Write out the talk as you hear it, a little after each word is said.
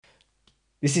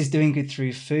This is Doing Good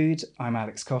Through Food. I'm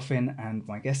Alex Coffin, and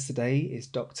my guest today is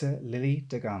Dr Lilly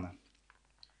Da Gama.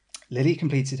 Lilly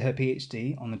completed her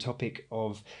PhD on the topic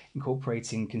of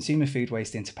incorporating consumer food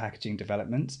waste into packaging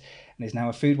development and is now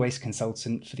a food waste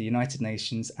consultant for the United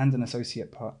Nations and an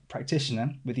Associate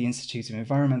Practitioner with the Institute of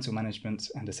Environmental Management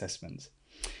and Assessment.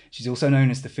 She's also known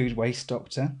as the Food Waste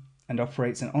Doctor and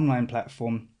operates an online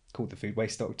platform called the Food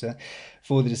Waste Doctor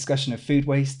for the discussion of food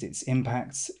waste, its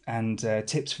impacts, and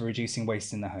tips for reducing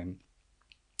waste in the home.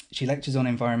 She lectures on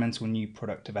environmental new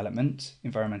product development,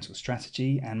 environmental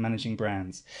strategy, and managing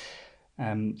brands.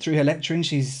 Through her lecturing,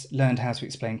 she's learned how to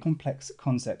explain complex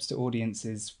concepts to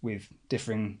audiences with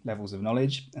differing levels of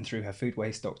knowledge, and through her Food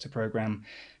Waste Doctor programme,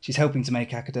 she's helping to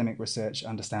make academic research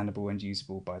understandable and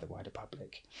usable by the wider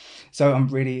public. So I'm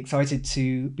really excited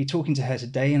to be talking to her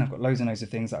today, and I've got loads and loads of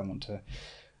things that I want to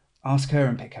ask her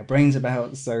and pick her brains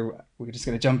about. So we're just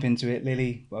going to jump into it.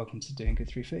 Lilly, welcome to Doing Good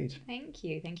Through Food. Thank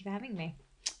you. Thank you for having me.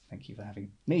 Thank you for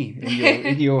having me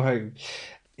in your home.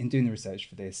 In doing the research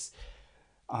for this,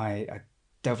 I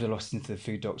delved a lot into the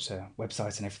Food Doctor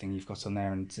website and everything you've got on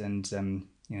there, and some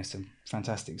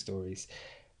fantastic stories.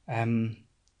 And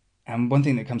one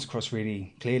thing that comes across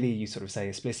really clearly, you sort of say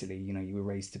explicitly, you were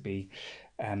raised to be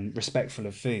respectful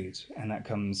of food, and that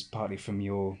comes partly from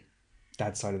your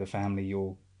dad's side of the family,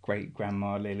 your great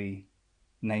grandma Lily,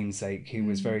 namesake, who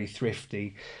was very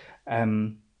thrifty.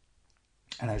 And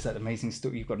there's that amazing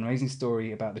story. You've got an amazing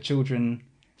story about the children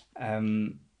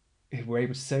who were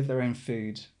able to serve their own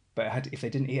food, but if they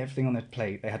didn't eat everything on their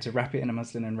plate, they had to wrap it in a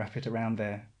muslin and wrap it around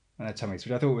their tummies,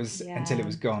 which I thought was until it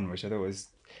was gone, which I thought was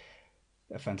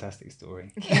a fantastic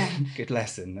story. Yeah. Good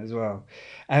lesson as well.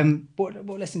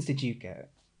 What lessons did you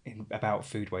get about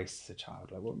food waste as a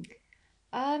child? Like what?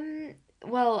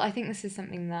 Well, I think this is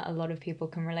something that a lot of people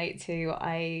can relate to.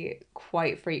 I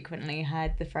quite frequently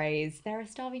heard the phrase, there are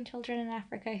starving children in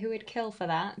Africa who would kill for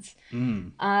that.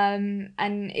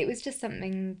 And it was just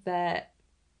something that,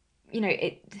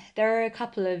 there are a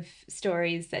couple of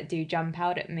stories that do jump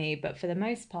out at me, but for the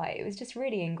most part, it was just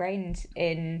really ingrained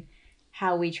in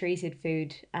how we treated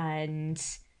food and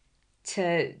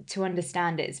to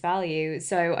understand its value.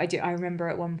 So I remember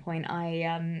at one point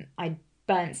I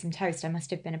burnt some toast. I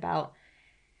must have been about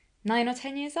 9 or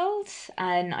 10 years old,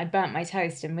 and I burnt my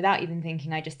toast, and without even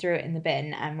thinking, I just threw it in the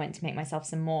bin and went to make myself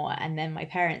some more. And then my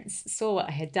parents saw what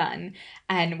I had done,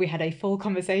 and we had a full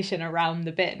conversation around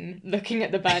the bin, looking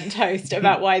at the burnt toast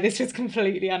about why this was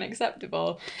completely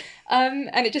unacceptable.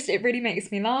 And it really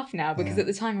makes me laugh now, because at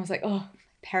the time I was like, oh,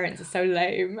 parents are so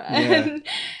lame. Yeah.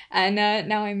 And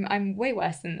now I'm way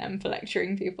worse than them for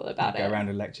lecturing people about it. Go around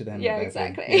and lecture them. Yeah,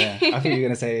 exactly. Yeah. I thought you were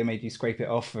going to say it made you scrape it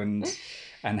off and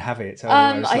have it.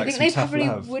 I think they probably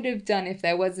would have done if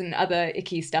there wasn't other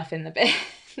icky stuff in the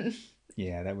bin.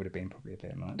 Yeah, that would have been probably a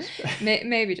bit much.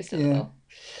 Maybe just a little.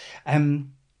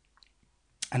 And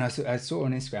I saw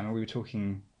on Instagram, and we were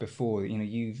talking before,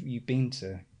 you've been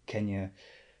to Kenya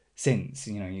since,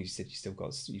 you said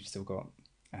you've still got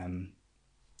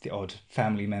the odd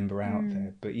family member out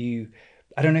there, but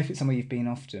I don't know if it's somewhere you've been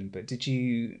often, but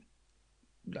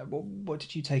what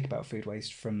did you take about food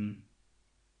waste from,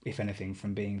 if anything,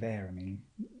 from being there? I mean,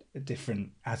 a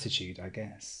different attitude, I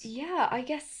guess. Yeah, I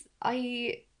guess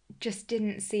I just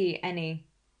didn't see any.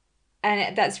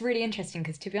 And that's really interesting,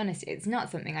 because to be honest, it's not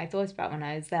something I thought about when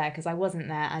I was there, because I wasn't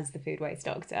there as the food waste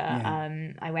doctor.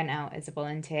 Yeah. I went out as a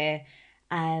volunteer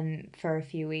for a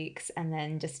few weeks, and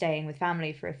then just staying with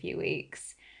family for a few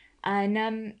weeks.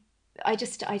 And I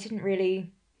didn't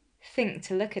really think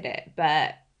to look at it.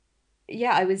 But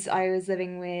yeah, I was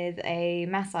living with a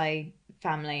Maasai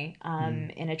family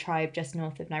in a tribe just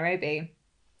north of Nairobi.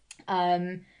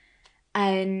 And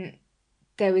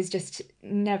there was just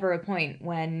never a point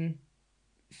when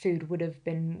food would have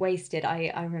been wasted.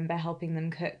 I remember helping them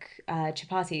cook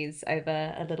chapatis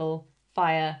over a little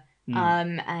fire.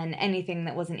 And anything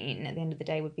that wasn't eaten at the end of the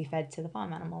day would be fed to the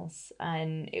circle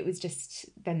it was just,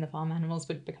 then the farm animals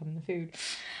would become the food.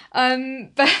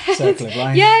 But circle of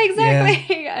life. Yeah,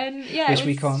 exactly. Yeah. And which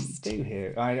we can't do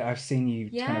here. I've seen you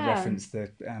kind of reference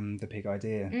the pig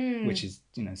idea, which is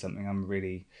something I'm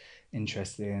really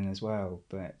interested in as well.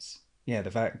 But yeah,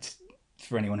 the fact,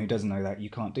 for anyone who doesn't know, that you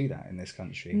can't do that in this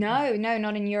country. No,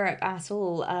 not in Europe at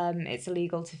all. It's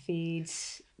illegal to feed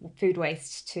food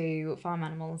waste to farm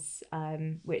animals,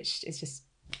 which is just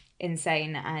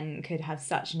insane and could have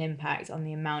such an impact on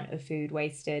the amount of food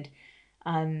wasted.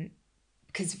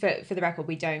 Because for the record,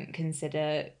 we don't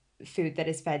consider food that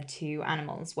is fed to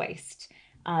animals waste.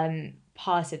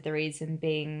 Part of the reason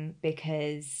being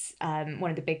because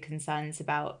one of the big concerns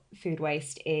about food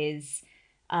waste is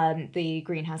the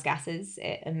greenhouse gases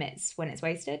it emits when it's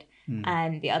wasted.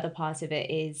 And the other part of it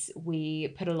is we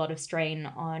put a lot of strain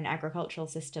on agricultural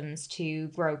systems to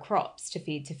grow crops to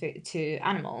feed to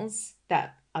animals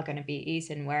that are going to be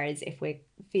eaten. Whereas if we're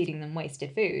feeding them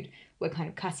wasted food, we're kind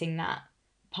of cutting that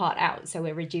part out. So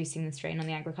we're reducing the strain on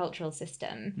the agricultural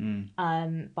system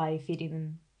by feeding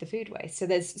them the food waste. So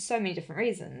there's so many different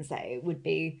reasons that it would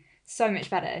be so much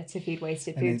better to feed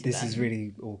wasted food to them. This has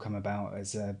really all come about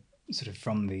as a sort of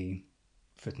from the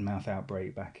foot and mouth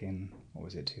outbreak back in, what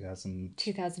was it,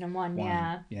 2001,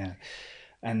 yeah. Yeah.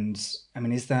 And I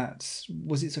mean,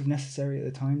 was it sort of necessary at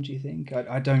the time, do you think?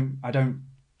 I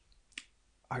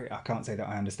can't say that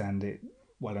I understand it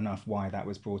well enough why that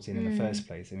was brought in the first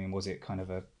place. I mean, was it kind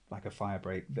of like a fire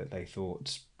break that they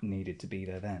thought needed to be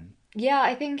there then? Yeah,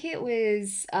 I think it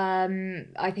was a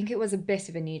bit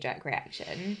of a knee-jerk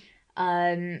reaction.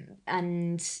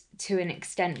 And to an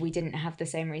extent, we didn't have the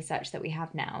same research that we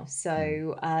have now.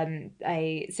 So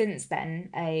since then,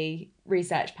 a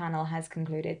research panel has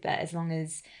concluded that as long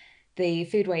as the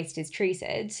food waste is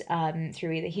treated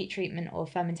through either heat treatment or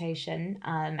fermentation,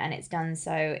 and it's done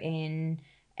so in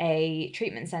a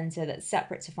treatment centre that's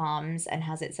separate to farms and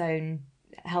has its own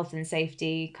health and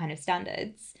safety kind of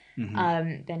standards,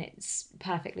 then it's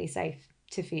perfectly safe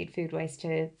to feed food waste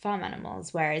to farm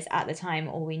animals. Whereas at the time,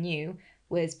 all we knew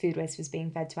was food waste was being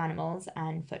fed to animals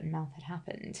and foot and mouth had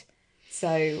happened.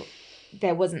 So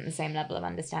there wasn't the same level of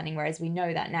understanding, whereas we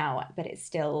know that now, but it's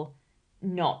still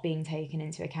not being taken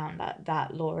into account,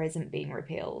 that law isn't being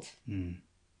repealed.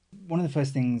 One of the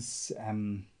first things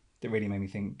that really made me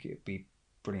think it'd be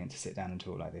brilliant to sit down and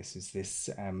talk like this is this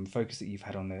focus that you've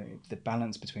had on the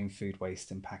balance between food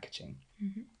waste and packaging.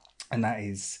 And that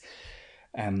is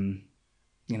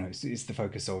it's the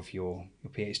focus of your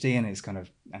PhD, and it's kind of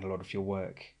and a lot of your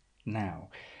work now.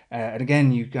 And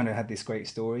again, you kind of had this great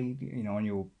story, on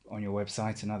your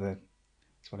website, as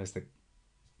well as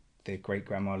the great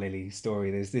Grandma Lily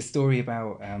story. There's this story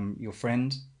about your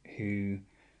friend who,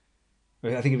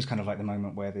 I think it was kind of like the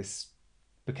moment where this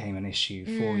became an issue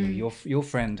for you. Your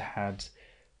friend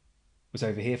was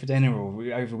over here for dinner,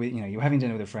 or over with, you were having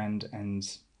dinner with a friend, and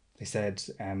they said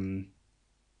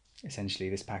essentially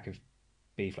this pack of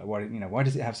beef, like, why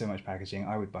does it have so much packaging?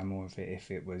 I would buy more of it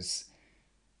if it was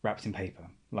wrapped in paper,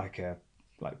 like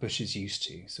Bush's used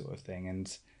to, sort of thing.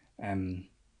 And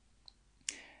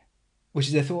which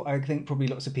is a thought I think probably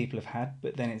lots of people have had,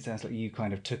 but then it sounds like you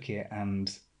kind of took it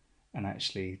and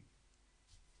actually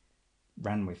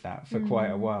ran with that for quite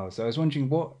a while. So I was wondering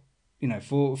what,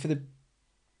 for the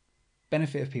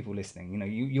benefit of people listening,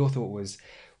 your thought was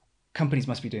companies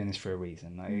must be doing this for a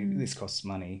reason. Like, this costs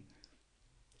money.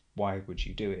 Why would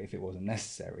you do it if it wasn't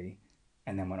necessary?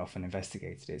 And then went off and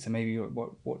investigated it. So maybe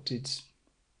what did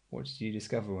you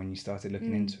discover when you started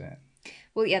looking into it?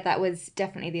 Well, yeah, that was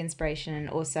definitely the inspiration, and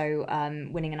also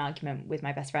winning an argument with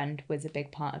my best friend was a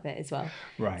big part of it as well.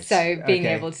 Right. So being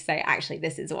able to say, actually,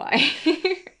 this is why.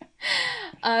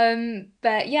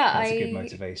 But yeah, that's a good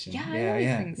motivation. Yeah,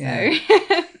 I think so.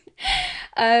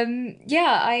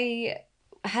 I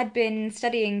had been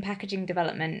studying packaging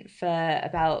development for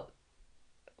about.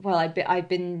 Well,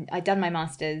 I'd done my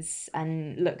master's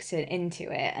and looked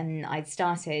into it, and I'd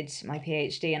started my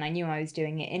PhD, and I knew I was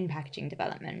doing it in packaging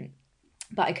development,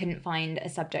 but I couldn't find a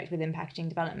subject within packaging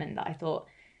development that I thought,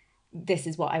 this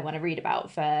is what I want to read about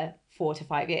for 4 to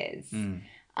 5 years.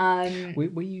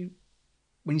 Were you,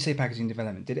 when you say packaging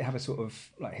development, did it have a sort of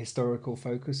like historical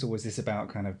focus, or was this about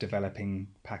kind of developing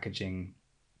packaging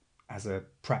as a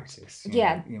practice?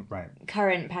 Right.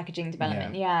 Current packaging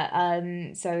development,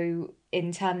 yeah. So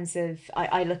in terms of,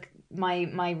 I look,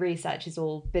 my research is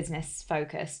all business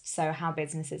focused. So how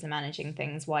businesses are managing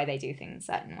things, why they do things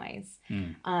certain ways.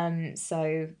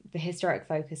 So the historic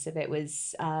focus of it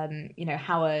was,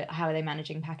 how are they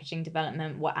managing packaging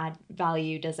development? What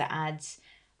value does it add?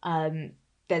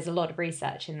 There's a lot of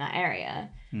research in that area.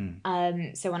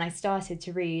 So when I started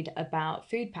to read about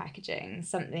food packaging,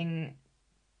 something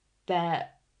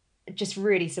that just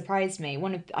really surprised me.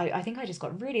 I think I just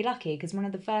got really lucky, because one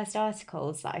of the first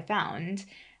articles that I found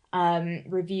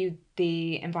reviewed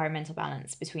the environmental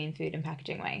balance between food and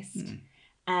packaging waste.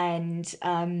 And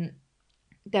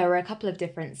there were a couple of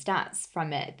different stats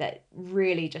from it that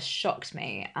really just shocked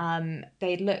me.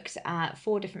 They looked at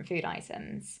 4 different food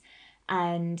items,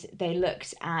 and they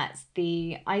looked at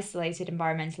the isolated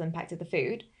environmental impact of the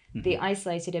food, the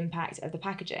isolated impact of the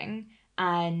packaging,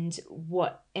 and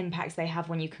what impacts they have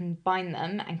when you combine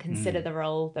them and consider the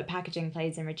role that packaging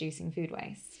plays in reducing food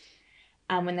waste.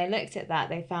 And when they looked at that,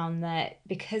 they found that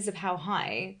because of how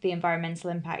high the environmental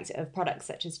impact of products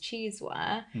such as cheese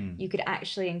were, you could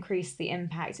actually increase the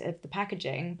impact of the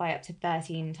packaging by up to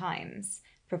 13 times,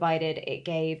 provided it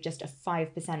gave just a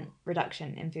 5%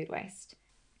 reduction in food waste.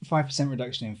 5%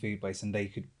 reduction in food waste, and they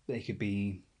could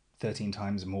be 13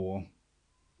 times more,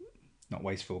 not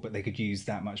wasteful, but they could use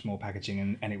that much more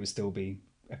packaging and it would still be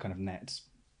a kind of net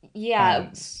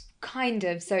balance. Kind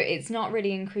of. So it's not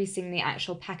really increasing the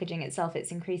actual packaging itself,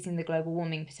 it's increasing the global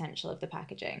warming potential of the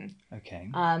packaging. Okay.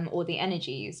 Or the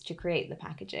energy used to create the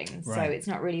packaging. Right. So it's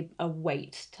not really a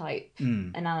weight type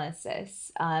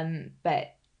analysis.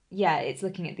 But yeah, it's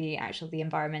looking at the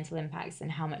environmental impacts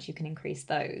and how much you can increase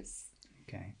those.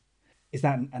 Okay. Is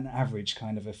that an average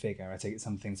kind of a figure? I take it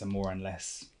some things are more and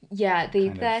less. Yeah, the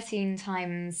 13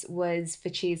 times was for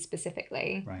cheese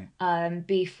specifically. Right.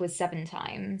 Beef was 7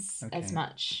 times as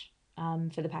much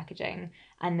for the packaging.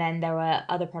 And then there were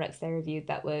other products they reviewed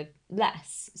that were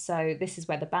less. So this is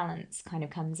where the balance kind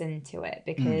of comes into it,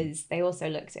 because they also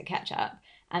looked at ketchup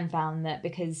and found that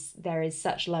because there is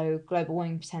such low global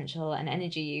warming potential and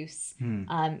energy use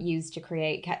used to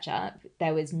create ketchup,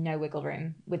 there was no wiggle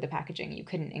room with the packaging. You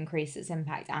couldn't increase its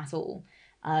impact at all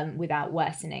without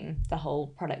worsening the whole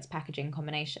product packaging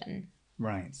combination.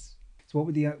 Right. So what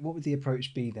would the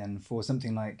approach be then for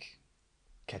something like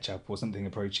ketchup or something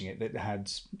approaching it that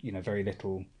had very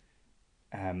little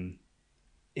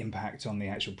impact on the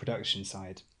actual production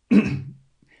side, and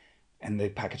the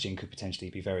packaging could potentially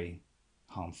be very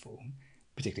harmful,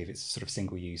 particularly if it's sort of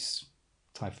single-use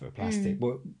type of a plastic.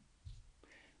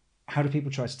 How do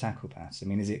people try to tackle that? I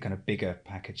mean, is it kind of bigger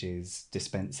packages,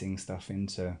 dispensing stuff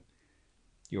into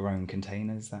your own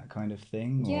containers, that kind of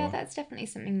thing? Yeah, that's definitely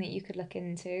something that you could look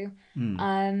into.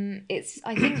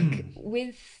 I think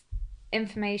with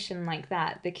information like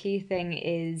that, the key thing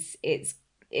is it's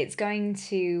going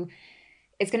to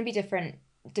be different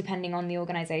depending on the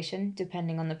organization,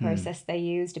 depending on the process they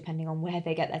use, depending on where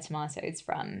they get their tomatoes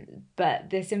from.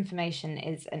 But this information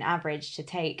is an average to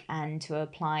take and to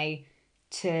apply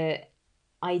to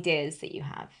ideas that you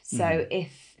have. So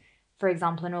if, for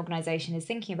example, an organization is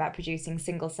thinking about producing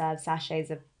single-serve sachets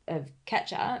of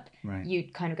ketchup,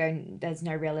 you'd kind of go, there's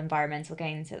no real environmental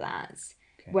gain to that.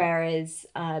 Okay. Whereas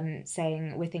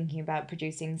saying we're thinking about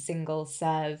producing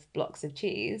single-serve blocks of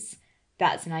cheese,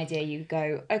 that's an idea you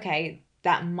go, okay,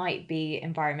 that might be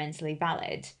environmentally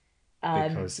valid.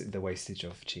 Because the wastage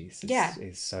of cheese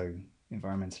is so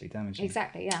environmentally damaging.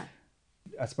 Exactly, yeah.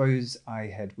 I suppose I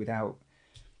had, without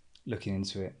looking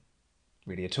into it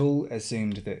really at all,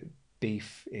 assumed that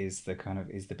beef is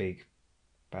the big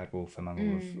bad wolf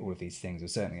among all of these things. Or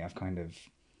certainly I've kind of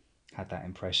had that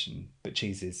impression. But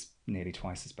cheese is nearly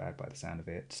twice as bad by the sound of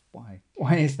it. Why?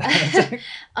 Why is that?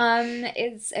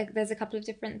 There's a couple of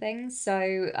different things.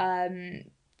 So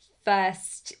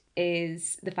first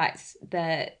is the fact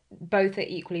that both are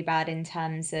equally bad in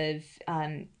terms of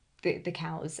the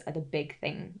cows are the big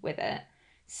thing with it.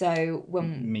 So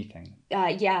when methane,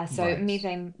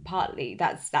 methane partly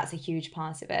that's a huge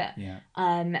part of it. Yeah.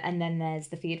 And then there's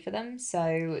the feed for them.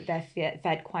 So they're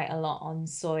fed quite a lot on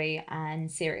soy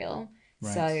and cereal.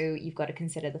 Right. So you've got to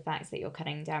consider the fact that you're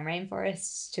cutting down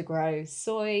rainforests to grow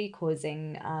soy,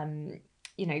 causing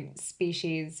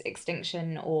species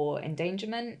extinction or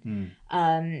endangerment.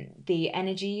 The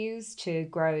energy used to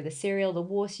grow the cereal, the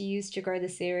water used to grow the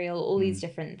cereal, all these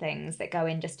different things that go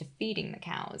in just to feeding the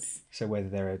cows. So whether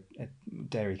they're a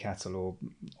dairy cattle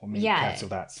or meat cattle,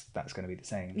 that's going to be the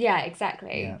same. Yeah,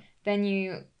 exactly. Yeah. Then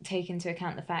you take into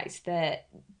account the fact that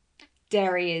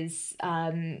dairy is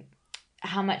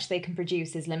how much they can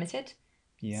produce is limited.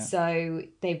 Yeah. So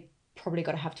they've probably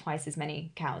got to have twice as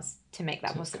many cows to make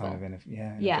that possible. It's kind of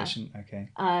inefficient. Okay.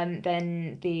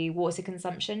 Then the water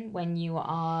consumption when you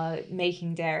are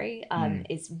making dairy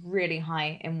is really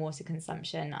high in water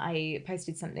consumption. I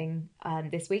posted something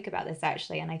this week about this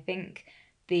actually, and I think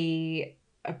the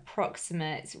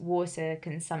approximate water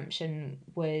consumption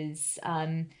was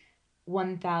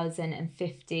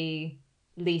 1,050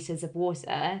 litres of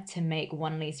water to make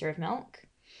 1 litre of milk.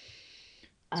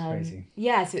 It's crazy.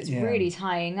 Yeah, so it's really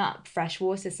tying up fresh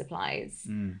water supplies.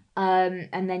 And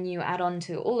then you add on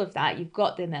to all of that, you've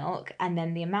got the milk, and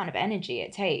then the amount of energy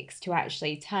it takes to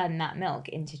actually turn that milk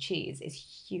into cheese is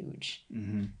huge.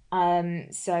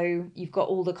 So you've got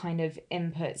all the kind of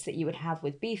inputs that you would have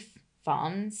with beef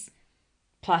farms,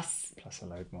 plus a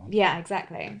load more. Yeah,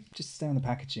 exactly. Just to stay on the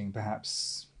packaging,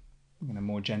 perhaps,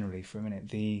 more generally for a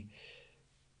minute,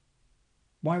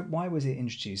 Why was it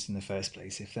introduced in the first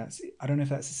place? I don't know if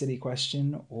that's a silly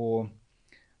question, or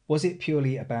was it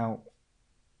purely about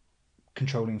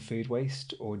controlling food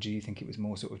waste, or do you think it was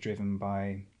more sort of driven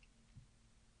by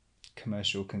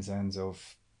commercial concerns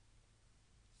of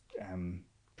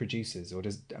producers, or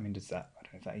does that, I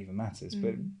don't know if that even matters,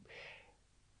 but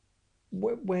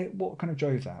what kind of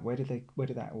drove that?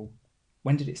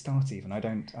 When did it start even? I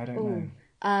don't know.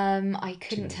 I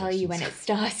couldn't tell you when it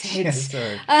started. Yeah,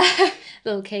 sorry.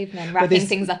 Little cavemen wrapping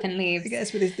things up in leaves. I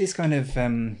guess with this kind of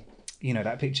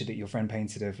that picture that your friend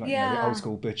painted of the old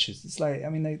school butchers, it's like,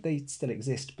 they still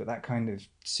exist, but that kind of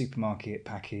supermarket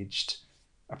packaged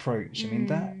approach,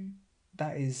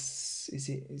 that is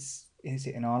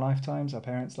it in our lifetimes, our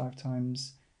parents'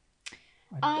 lifetimes?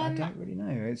 I don't really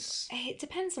know. It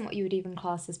depends on what you would even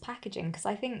class as packaging, because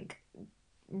I think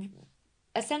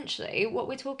essentially what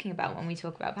we're talking about when we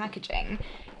talk about packaging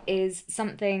is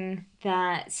something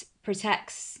that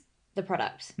protects the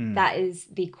product. That is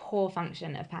the core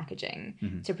function of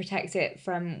packaging, to protect it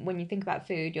from, when you think about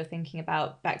food, you're thinking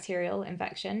about bacterial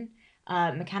infection,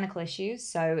 mechanical issues,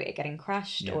 so it getting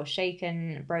crushed or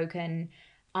shaken, broken,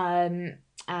 and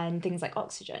things like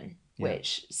oxygen,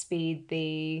 which speed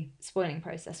the spoiling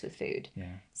process with food.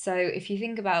 So if you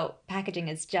think about packaging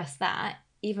as just that,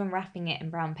 even wrapping it in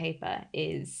brown paper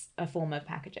is a form of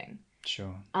packaging.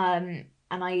 Sure. And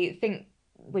I think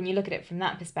when you look at it from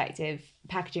that perspective,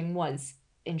 packaging was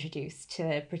introduced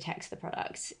to protect the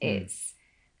product. It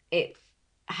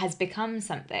has become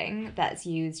something that's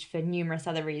used for numerous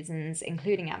other reasons,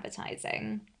 including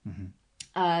advertising,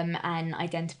 and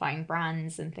identifying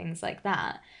brands and things like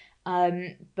that.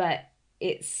 But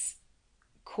its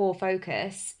core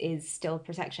focus is still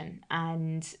protection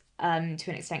and, to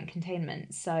an extent,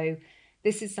 containment. So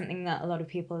this is something that a lot of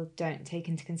people don't take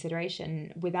into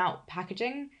consideration. Without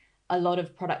packaging, a lot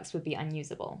of products would be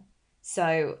unusable.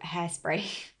 So hairspray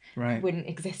wouldn't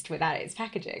exist without its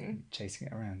packaging. Chasing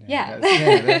it around.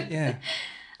 Yeah.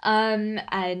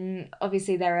 And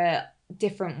obviously there are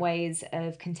different ways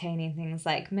of containing things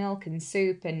like milk and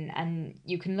soup, and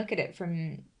you can look at it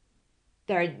from...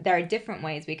 There are different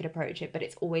ways we could approach it, but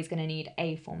it's always going to need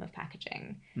a form of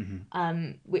packaging,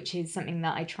 which is something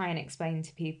that I try and explain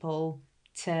to people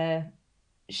to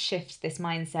shift this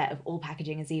mindset of all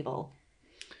packaging is evil.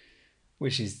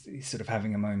 Which is sort of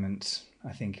having a moment,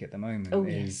 I think, at the moment.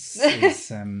 Is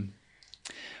the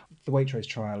Waitrose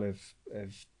trial of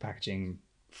packaging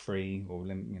free or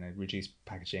reduced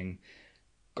packaging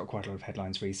got quite a lot of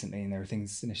headlines recently, and there are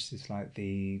initiatives like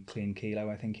the Clean Kilo,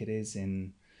 I think it is,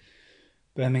 in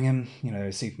Birmingham,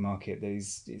 a supermarket that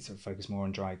is sort of focused more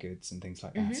on dry goods and things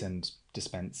like that, and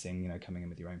dispensing, coming in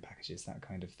with your own packages, that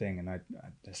kind of thing. And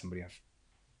there's somebody I've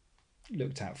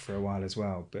looked at for a while as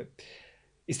well, but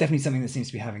it's definitely something that seems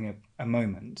to be having a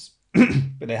moment.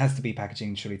 But there has to be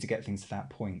packaging, surely, to get things to that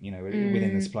point.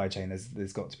 Within the supply chain,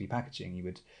 there's got to be packaging. You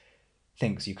would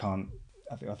think, because you can't,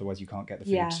 otherwise you can't get the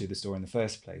food to the store in the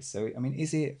first place. So,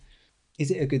 is it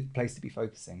a good place to be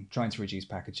focusing, trying to reduce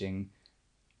packaging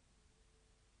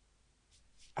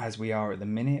as we are at the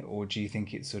minute, or do you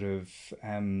think it's sort of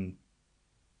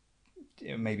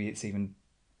maybe it's even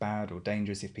bad or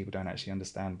dangerous if people don't actually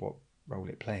understand what role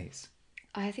it plays?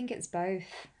 I think it's both.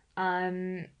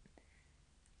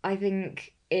 I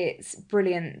think it's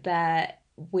brilliant that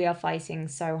we are fighting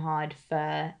so hard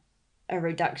for a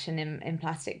reduction in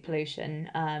plastic pollution.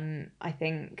 I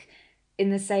think in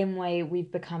the same way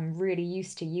we've become really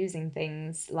used to using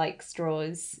things like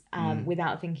straws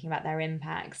without thinking about their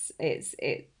impacts. It's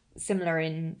similar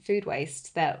in food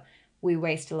waste, that we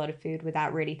waste a lot of food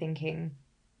without really thinking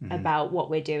about what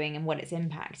we're doing and what its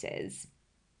impact is.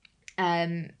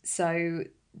 So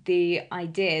the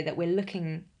idea that we're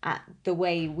looking at the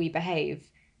way we behave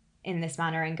in this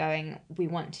manner and going, we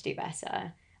want to do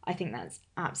better, I think that's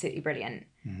absolutely brilliant.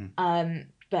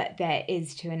 But there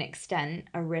is, to an extent,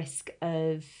 a risk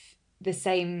of the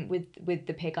same with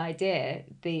the pig idea.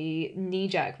 The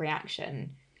knee-jerk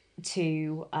reaction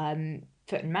to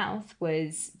foot and mouth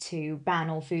was to ban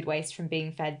all food waste from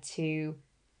being fed to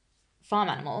farm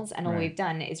animals, and all we've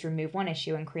done is remove one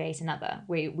issue and create another.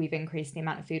 We've increased the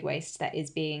amount of food waste that is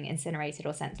being incinerated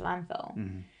or sent to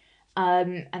landfill.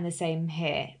 And the same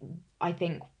here. I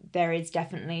think there is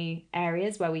definitely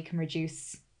areas where we can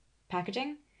reduce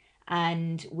packaging,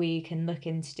 and we can look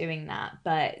into doing that,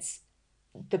 but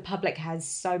the public has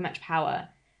so much power,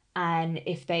 and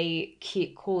if they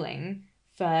keep calling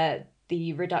for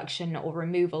the reduction or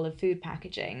removal of food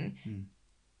packaging,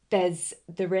 there's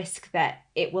the risk that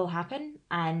it will happen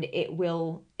and it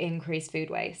will increase food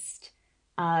waste.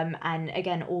 And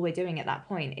again, all we're doing at that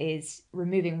point is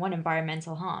removing one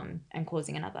environmental harm and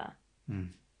causing another.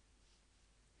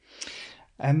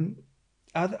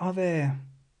 Are there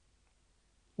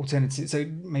alternatives? So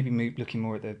maybe looking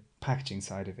more at the packaging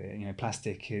side of it.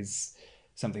 Plastic is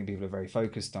something people are very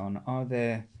focused on. Are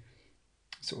there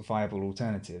sort of viable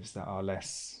alternatives that are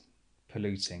less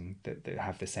polluting, that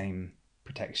have the same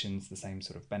protections, the same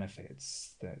sort of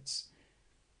benefits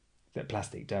that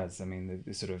plastic does. I mean,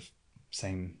 the sort of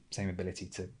same ability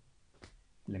to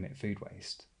limit food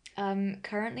waste.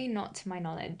 Currently, not to my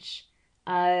knowledge.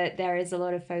 There is a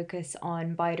lot of focus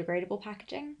on biodegradable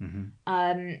packaging,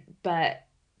 but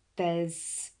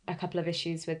there's a couple of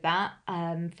issues with that.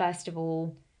 First of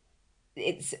all,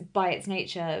 it's by its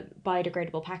nature,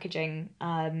 biodegradable packaging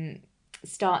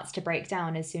starts to break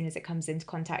down as soon as it comes into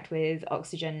contact with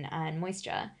oxygen and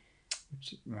moisture.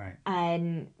 Right.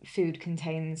 And food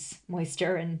contains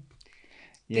moisture, and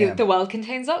the world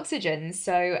contains oxygen.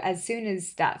 So as soon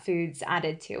as that food's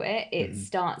added to it, it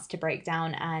starts to break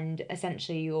down, and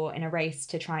essentially you're in a race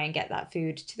to try and get that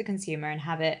food to the consumer and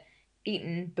have it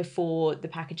eaten before the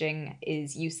packaging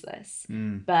is useless.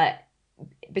 But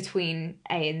between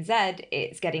A and Z,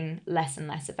 it's getting less and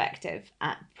less effective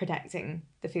at protecting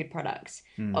the food product.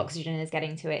 Oxygen is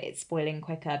getting to it, it's spoiling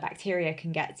quicker, bacteria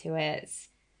can get to it.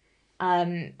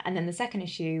 And then the second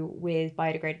issue with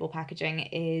biodegradable packaging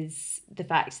is the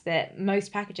fact that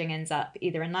most packaging ends up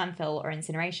either in landfill or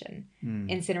incineration.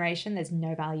 Incineration, there's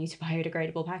no value to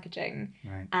biodegradable packaging.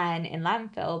 Right. And in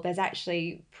landfill, there's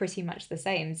actually pretty much the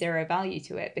same, zero value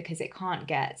to it, because it can't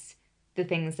get the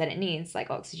things that it needs,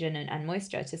 like oxygen and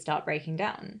moisture, to start breaking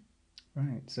down.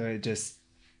 Right. So it just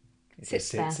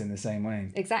sits in the same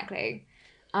way. Exactly.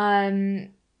 I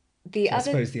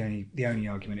suppose the only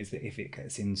argument is that if it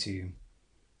gets into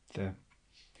the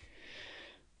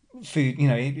food,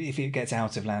 if it gets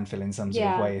out of landfill in some sort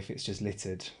of way, if it's just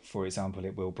littered, for example,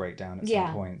 it will break down at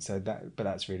some point. So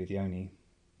that's really the only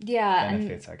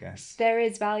benefit, I guess. There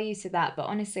is value to that, but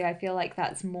honestly, I feel like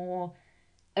that's more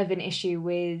of an issue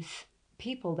with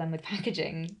people than with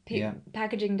packaging.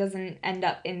 Packaging doesn't end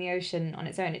up in the ocean on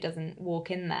its own. It doesn't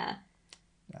walk in there.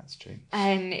 That's true.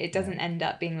 And it doesn't end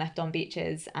up being left on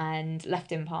beaches and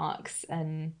left in parks.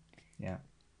 And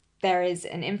there is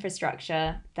an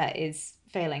infrastructure that is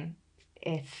failing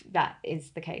if that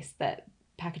is the case, that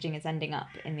packaging is ending up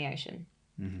in the ocean.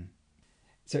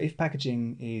 So if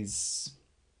packaging is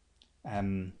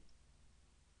sort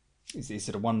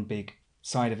of one big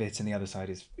side of it and the other side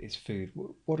is food,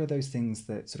 what are those things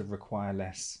that sort of require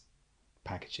less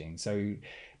packaging? So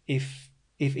if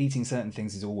eating certain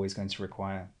things is always going to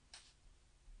require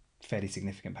fairly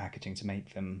significant packaging to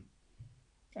make them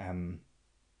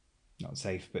not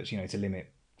safe, but to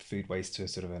limit food waste to a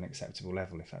sort of an acceptable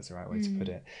level, if that's the right way to put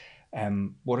it,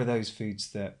 what are those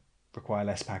foods that require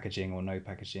less packaging or no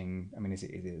packaging? I mean, is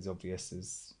it as obvious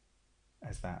as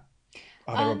that?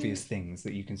 Are there obvious things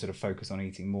that you can sort of focus on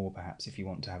eating more, perhaps, if you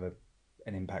want to have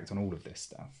an impact on all of this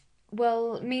stuff?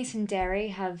 Well, meat and dairy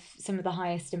have some of the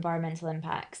highest environmental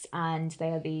impacts, and they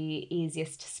are the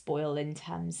easiest to spoil in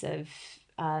terms of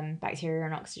bacteria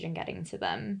and oxygen getting to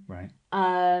them. Right.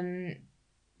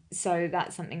 So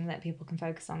that's something that people can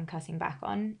focus on cutting back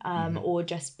on, or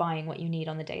just buying what you need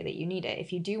on the day that you need it.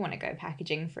 If you do want to go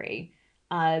packaging free,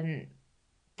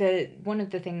 one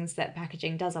of the things that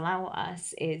packaging does allow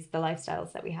us is the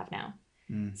lifestyles that we have now.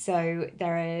 So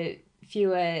there are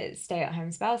fewer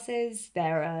stay-at-home spouses.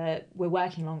 We're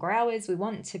working longer hours. We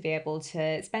want to be able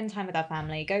to spend time with our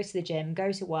family, go to the gym,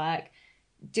 go to work,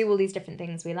 do all these different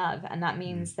things we love. And that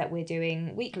means that we're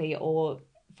doing weekly or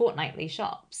fortnightly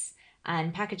shops,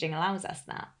 and packaging allows us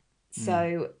that.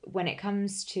 So when it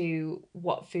comes to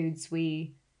what foods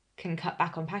we can cut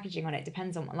back on packaging on, it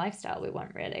depends on what lifestyle we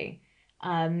want, really.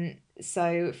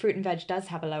 So fruit and veg does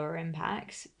have a lower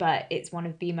impact, but it's one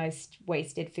of the most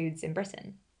wasted foods in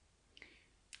Britain.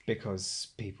 Because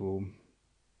people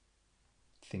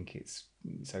think it's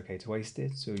okay to waste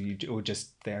it, or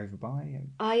just they overbuy?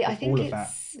 I think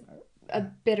it's a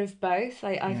bit of both.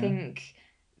 I think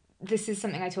this is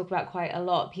something I talk about quite a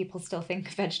lot. People still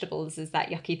think vegetables is that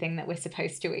yucky thing that we're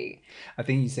supposed to eat. I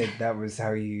think you said that was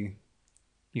how you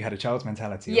had a child's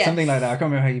mentality or something like that. I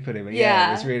can't remember how you put it, but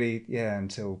it was really,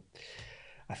 until...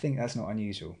 I think that's not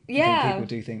unusual. I think people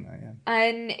do think that,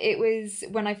 And it was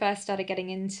when I first started getting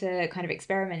into kind of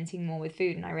experimenting more with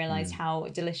food, and I realised how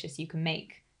delicious you can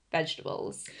make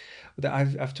vegetables. Well,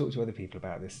 I've talked to other people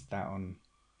about that on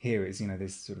here is,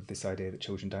 there's sort of this idea that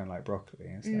children don't like broccoli.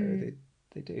 It's like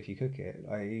they do if you cook it.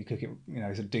 Like, you cook it,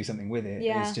 sort of do something with it.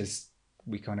 Yeah. It's just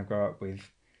we kind of grow up with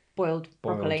boiled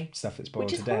broccoli stuff that's boiled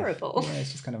to death. Which is horrible. Yeah,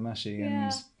 it's just kind of mushy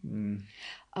and.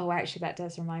 Oh, actually, that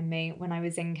does remind me. When I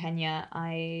was in Kenya,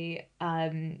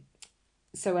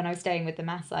 so when I was staying with the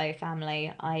Maasai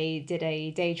family, I did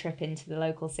a day trip into the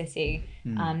local city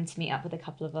to meet up with a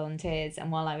couple of volunteers.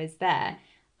 And while I was there,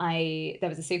 there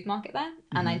was a supermarket there,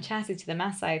 and I chatted to the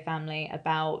Maasai family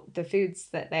about the foods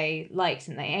that they liked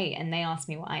and they ate, and they asked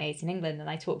me what I ate in England, and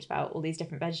I talked about all these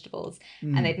different vegetables,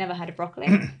 and they'd never had of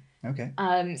broccoli. Okay.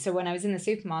 So when I was in the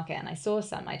supermarket and I saw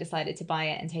some, I decided to buy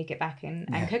it and take it back and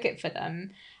cook it for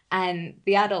them. And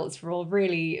the adults were all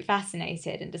really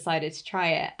fascinated and decided to try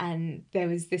it. And there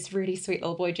was this really sweet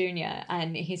little boy, Junior,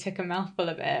 and he took a mouthful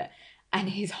of it and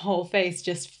his whole face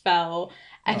just fell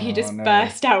and he just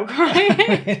burst out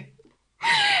crying.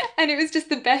 And it was just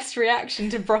the best reaction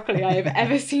to broccoli I have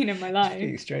ever seen in my life.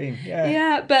 Pretty extreme, yeah.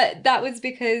 Yeah, but that was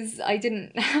because I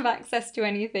didn't have access to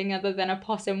anything other than a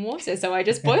pot and water, so I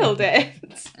just boiled it.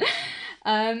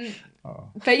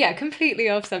 But yeah, completely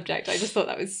off subject. I just thought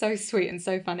that was so sweet and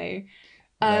so funny.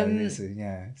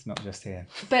 It's not just here.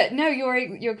 But no,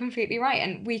 you're completely right,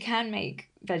 and we can make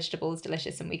vegetables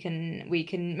delicious, and we can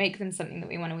make them something that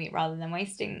we want to eat rather than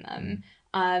wasting them.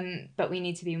 But we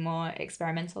need to be more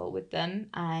experimental with them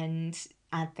and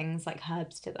add things like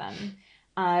herbs to them.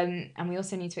 And we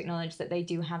also need to acknowledge that they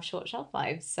do have short shelf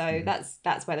lives. So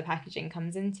that's where the packaging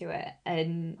comes into it.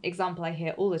 An example I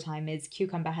hear all the time is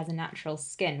cucumber has a natural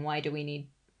skin. Why do we need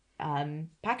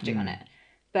packaging on it?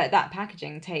 But that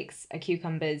packaging takes a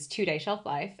cucumber's 2-day shelf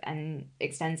life and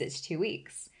extends it to 2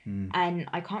 weeks. And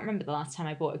I can't remember the last time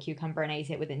I bought a cucumber and ate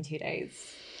it within 2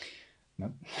 days.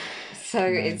 Nope. So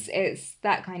it's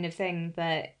that kind of thing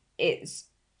that it's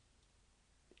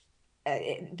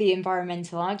the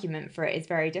environmental argument for it is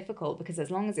very difficult, because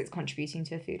as long as it's contributing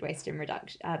to a food waste and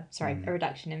a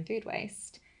reduction in food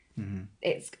waste,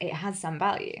 it has some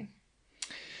value.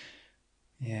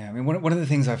 Yeah, I mean, one of the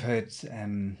things I've heard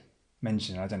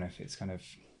mentioned, I don't know if it's kind of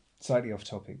slightly off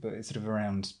topic, but it's sort of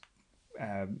around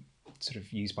sort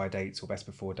of use by dates or best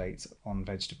before dates on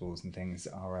vegetables and things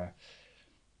are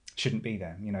shouldn't be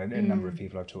there. You know, a number of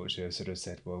people I've talked to have sort of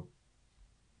said, well,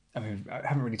 I mean, I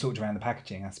haven't really talked around the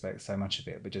packaging aspect so much of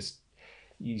it, but just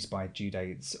use by due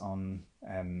dates on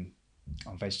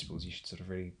vegetables, you should sort of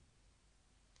really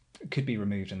could be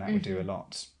removed, and that would do a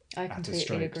lot. I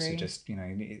completely agree. So just, you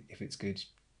know, if it's good,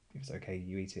 if it's okay,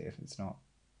 you eat it. If it's not,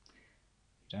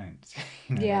 you don't.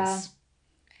 You know, yeah.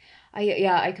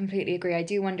 I completely agree. I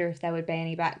do wonder if there would be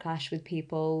any backlash with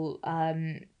people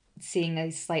seeing a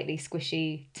slightly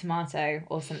squishy tomato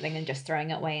or something and just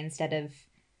throwing it away instead of...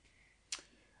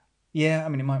 Yeah, I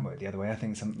mean, it might work the other way. I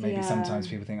think sometimes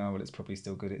people think, oh, well, it's probably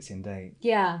still good, it's in date.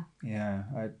 Yeah. Yeah.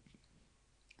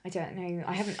 I don't know.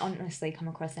 I haven't honestly come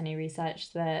across any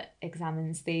research that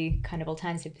examines the kind of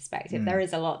alternative perspective. There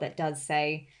is a lot that does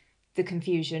say the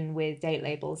confusion with date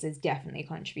labels is definitely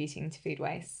contributing to food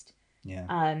waste.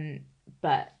 Yeah.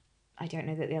 But I don't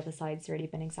know that the other side's really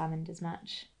been examined as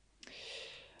much.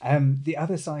 The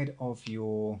other side of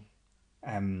your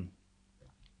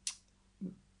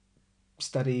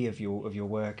study of your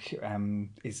work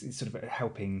is sort of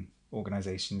helping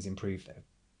organisations improve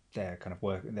their kind of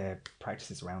work, their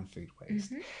practices around food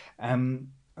waste.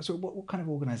 So what kind of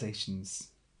organisations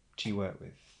do you work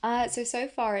with? So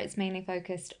far it's mainly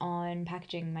focused on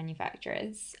packaging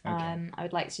manufacturers. Okay. I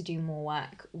would like to do more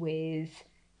work with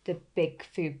the big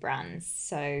food brands,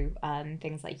 so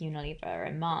things like Unilever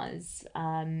and Mars,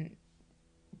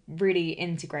 really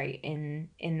integrate in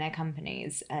their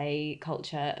companies a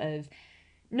culture of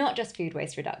not just food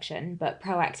waste reduction, but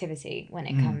proactivity when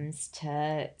it comes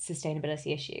to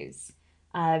sustainability issues.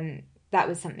 That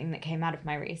was something that came out of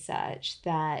my research,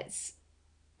 that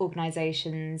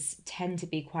organisations tend to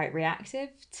be quite reactive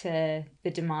to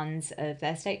the demands of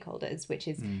their stakeholders, which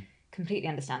is completely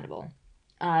understandable.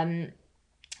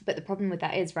 But the problem with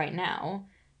that is right now,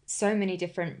 so many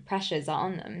different pressures are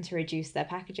on them to reduce their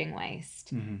packaging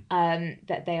waste,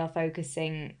 that they are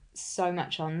focusing so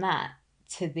much on that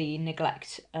to the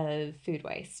neglect of food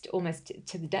waste, almost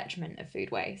to the detriment of food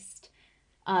waste.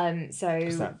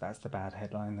 So that's the bad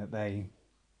headline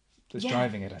that's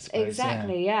driving it, I suppose.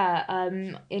 Exactly, yeah.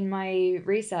 In my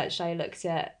research, I looked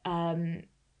at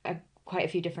quite a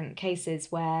few different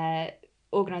cases where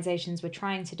organisations were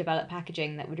trying to develop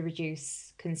packaging that would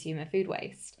reduce consumer food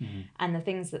waste. And the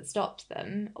things that stopped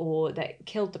them, or that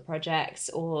killed the projects,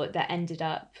 or that ended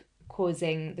up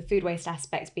causing the food waste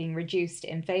aspect being reduced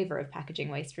in favour of packaging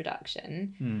waste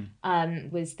reduction,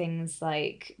 was things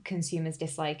like consumers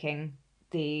disliking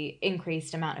the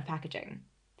increased amount of packaging,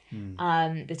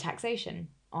 the taxation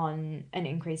on an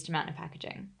increased amount of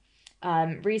packaging,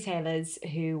 retailers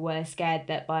who were scared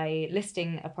that by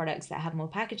listing a product that had more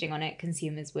packaging on it,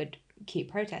 consumers would keep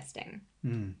protesting.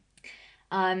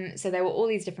 So there were all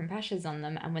these different pressures on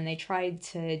them, and when they tried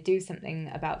to do something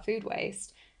about food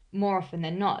waste, more often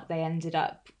than not, they ended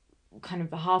up kind of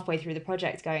halfway through the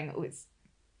project going, oh,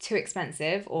 too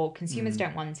expensive, or consumers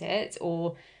don't want it,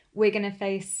 or we're going to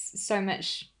face so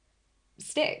much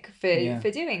stick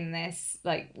for doing this.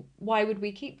 Like, why would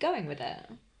we keep going with it?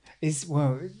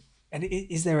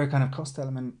 Is there a kind of cost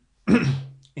element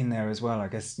in there as well? I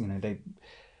guess,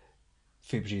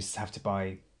 food producers have to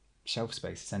buy shelf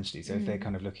space essentially. So if they're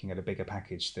kind of looking at a bigger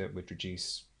package that would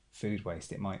reduce food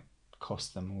waste, it might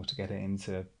cost them more to get it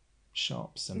into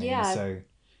shops. I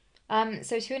mean,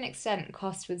 so to an extent,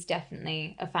 cost was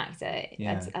definitely a factor,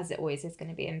 as it always is going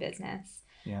to be in business.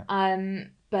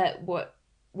 But what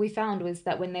we found was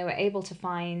that when they were able to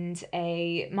find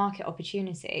a market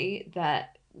opportunity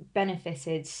that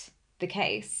benefited the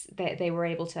case, they were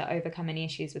able to overcome any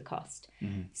issues with cost.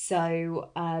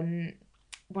 So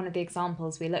one of the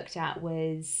examples we looked at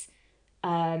was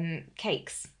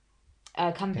cakes.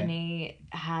 A company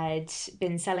had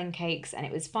been selling cakes, and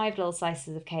it was 5 little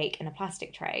slices of cake in a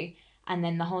plastic tray, and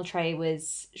then the whole tray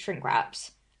was shrink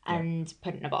wrapped and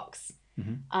put in a box.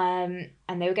 And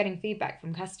they were getting feedback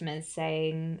from customers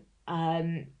saying,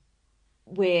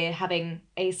 we're having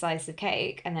a slice of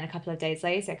cake, and then a couple of days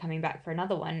later coming back for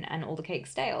another one, and all the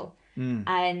cake's stale.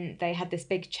 And they had this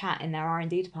big chat in their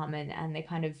R&D department, and they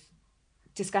kind of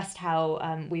discussed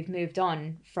how we've moved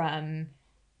on from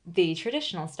the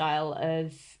traditional style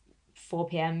of 4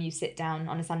 p.m. you sit down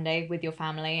on a Sunday with your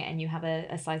family and you have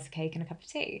a slice of cake and a cup of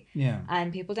tea.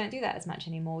 And people don't do that as much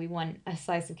anymore. We want a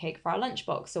slice of cake for our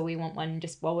lunchbox, or we want one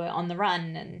just while we're on the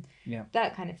run, and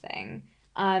that kind of thing.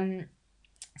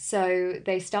 So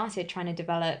they started trying to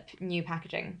develop new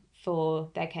packaging for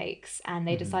their cakes, and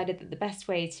they decided that the best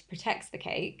way to protect the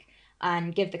cake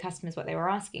and give the customers what they were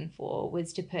asking for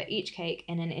was to put each cake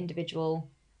in an individual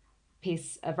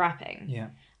piece of wrapping.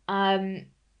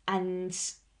 And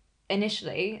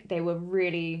initially, they were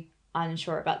really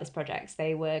unsure about this project.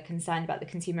 They were concerned about the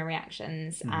consumer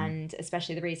reactions, and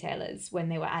especially the retailers, when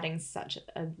they were adding such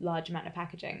a large amount of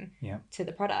packaging to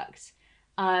the product.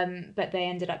 But they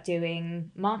ended up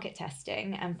doing market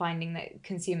testing and finding that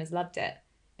consumers loved it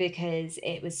because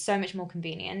it was so much more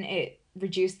convenient. It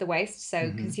reduced the waste,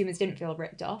 so consumers didn't feel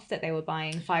ripped off that they were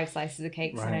buying 5 slices of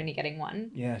cakes and only getting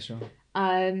one.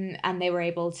 And they were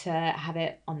able to have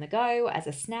it on the go as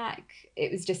a snack.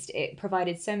 It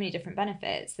provided so many different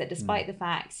benefits that despite the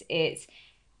fact it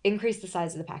increased the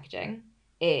size of the packaging,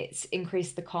 it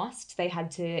increased the cost, they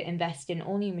had to invest in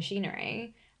all new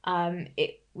machinery.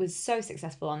 It was so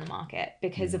successful on the market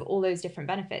because of all those different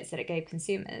benefits that it gave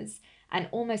consumers. And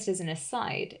almost as an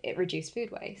aside, it reduced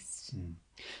food waste. And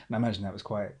I imagine that was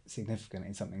quite significant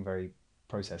in something very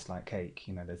processed like cake.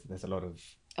 There's a lot of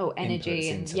energy,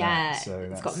 and so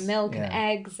it's got milk and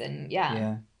eggs and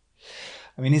I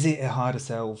mean, is it a harder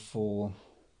sell for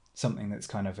something that's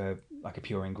kind of like a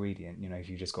pure ingredient? If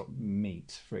you just got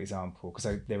meat, for example,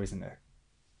 because there isn't a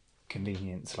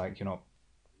convenience, like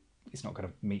it's not kind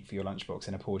of meat for your lunchbox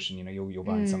in a portion. You're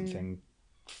buying something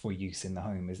for use in the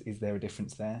home. Is there a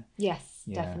difference there? Yes,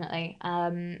 definitely.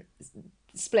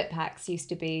 Split packs used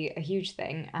to be a huge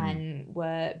thing and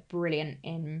were brilliant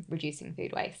in reducing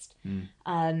food waste.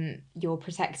 You're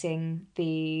protecting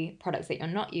the products that you're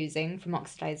not using from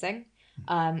oxidizing,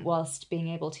 whilst being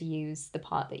able to use the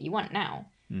part that you want now.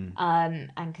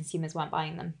 And consumers weren't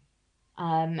buying them.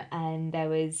 And there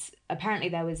was a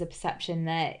perception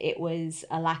that it was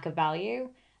a lack of value,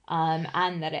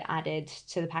 and that it added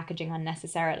to the packaging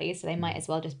unnecessarily, so they might as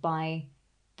well just buy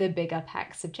the bigger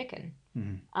packs of chicken.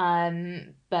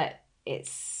 But it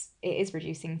is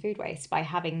reducing food waste by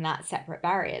having that separate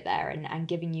barrier there and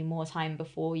giving you more time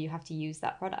before you have to use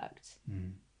that product.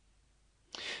 And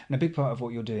a big part of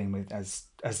what you're doing with as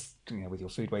with your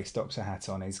food waste doctor hat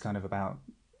on is kind of about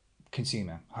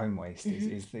consumer home waste.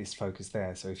 Is this focus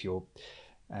there? So if you're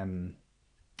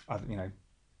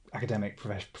academic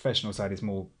professional side is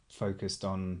more focused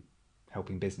on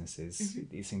helping businesses,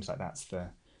 it seems like that's the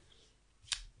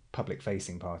public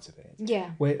facing part of it.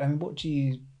 What do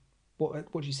you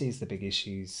see as the big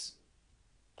issues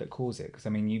that cause it? Because I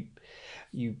mean,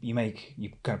 you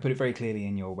kind of put it very clearly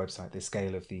in your website, the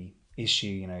scale of the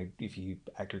issue. If you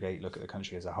look at the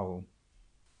country as a whole,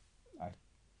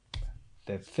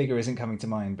 the figure isn't coming to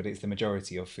mind, but it's the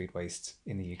majority of food waste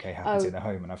in the UK happens in the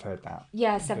home, and I've heard that.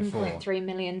 7.3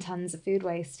 million tonnes of food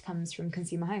waste comes from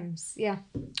consumer homes.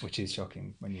 Which is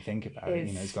shocking when you think about it.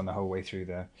 It's gone the whole way through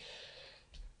the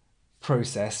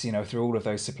process, through all of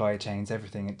those supply chains,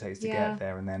 everything it takes to get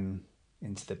there, and then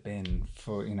into the bin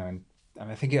for, and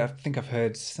I think I've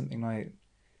heard something like,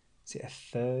 is it a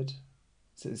third?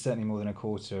 So it's certainly more than a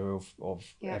quarter of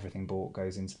everything bought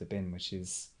goes into the bin, which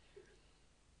is,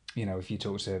 if you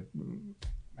talk to,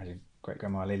 imagine great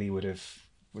grandma Lily would have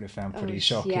would have found pretty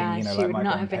shocking. Yeah, you know, she like would my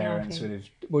not have been grandparents happy.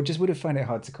 would have found it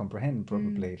hard to comprehend,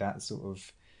 probably, that sort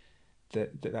of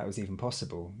that was even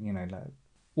possible. You know,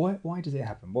 like why does it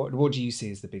happen? What do you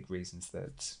see as the big reasons,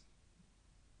 that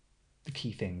the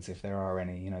key things, if there are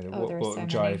any? You know, There are what so will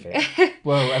drive many. it?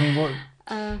 Well, I mean,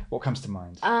 what comes to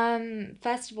mind?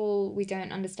 First of all, we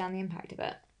don't understand the impact of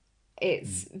it.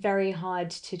 It's very hard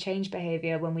to change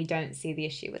behavior when we don't see the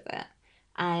issue with it.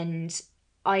 And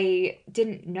I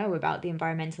didn't know about the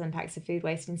environmental impacts of food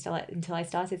waste until I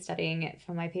started studying it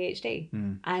for my PhD.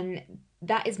 And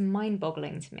that is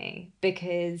mind-boggling to me,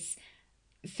 because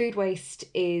food waste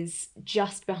is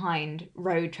just behind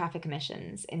road traffic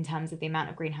emissions in terms of the amount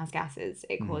of greenhouse gases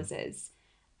it causes.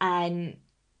 And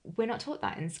we're not taught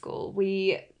that in school.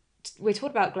 We're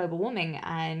taught about global warming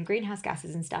and greenhouse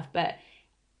gases and stuff, but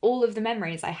all of the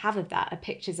memories I have of that are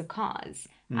pictures of cars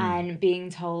and being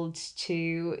told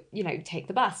to, you know, take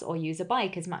the bus or use a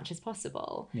bike as much as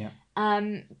possible. Yeah.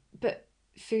 But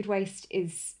food waste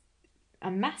is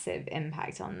a massive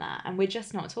impact on that, and we're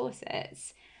just not taught it.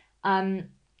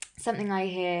 Something I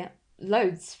hear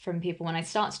loads from people when I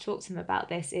start to talk to them about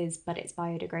this is, but it's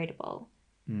biodegradable,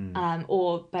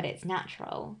 or but it's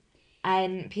natural.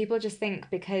 And people just think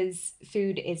because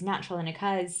food is natural and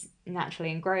occurs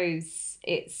naturally and grows,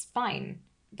 it's fine,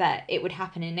 that it would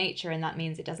happen in nature and that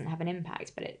means it doesn't have an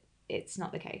impact, but it's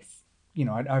not the case. You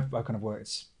know, I've kind of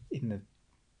worked in the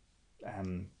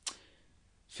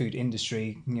food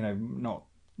industry, you know,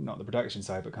 not the production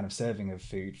side, but kind of serving of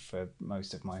food for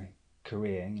most of my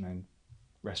career, you know,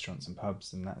 restaurants and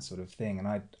pubs and that sort of thing. And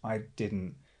I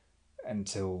didn't,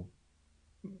 until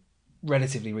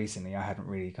relatively recently, I hadn't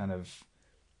really kind of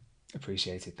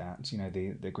appreciated that, you know,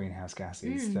 the greenhouse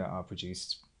gases that are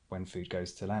produced when food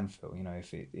goes to landfill. You know,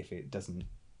 if it doesn't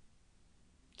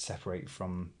separate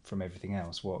from everything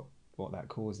else, what that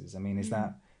causes. I mean, is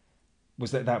that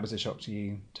was a shock to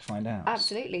you to find out?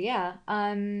 Absolutely, yeah.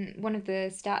 One of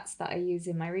the stats that I use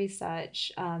in my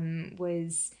research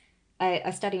was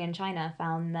a study in China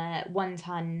found that 1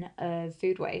 ton of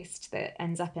food waste that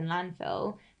ends up in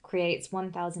landfill creates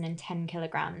 1,010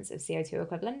 kilograms of CO2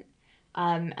 equivalent.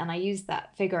 And I used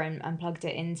that figure and plugged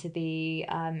it into the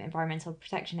Environmental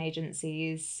Protection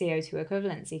Agency's CO2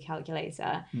 equivalency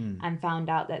calculator and found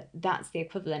out that that's the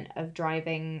equivalent of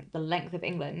driving the length of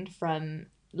England from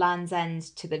Land's End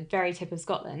to the very tip of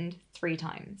Scotland 3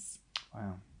 times.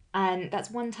 Wow. And that's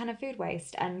 1 ton of food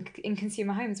waste. And in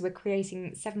consumer homes, we're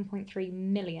creating 7.3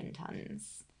 million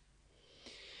tons.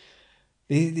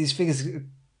 These figures,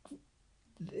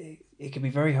 it can be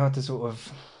very hard to sort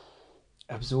of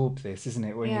absorb this, isn't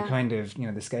it? When you kind of, you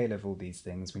know, the scale of all these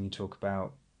things, when you talk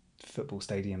about football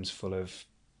stadiums full of,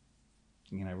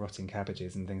 you know, rotting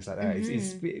cabbages and things like that,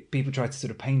 it's people try to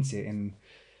sort of paint it in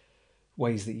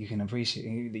ways that you can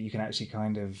appreciate, that you can actually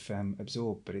kind of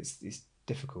absorb, but it's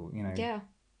difficult, you know. Yeah.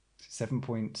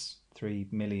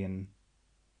 7.3 million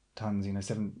tons, you know,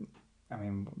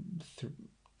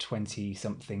 20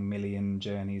 something million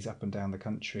journeys up and down the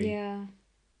country.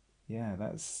 Yeah,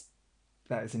 that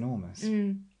is enormous.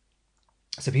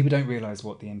 So people don't realise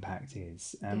what the impact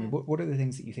is. What are the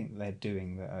things that you think that they're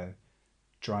doing that are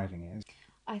driving it?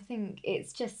 I think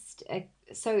it's just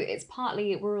so it's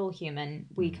partly we're all human.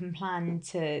 We can plan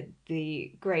to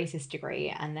the greatest degree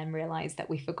and then realise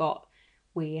that we forgot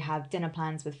we have dinner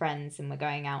plans with friends and we're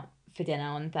going out for dinner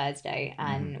on Thursday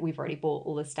and we've already bought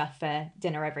all the stuff for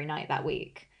dinner every night that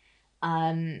week.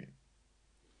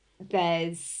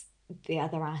 There's the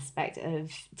other aspect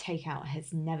of takeout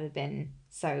has never been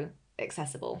so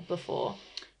accessible before.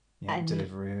 Yeah, and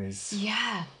delivery is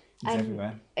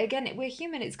everywhere. Again, we're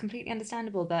human. It's completely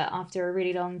understandable that after a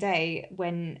really long day,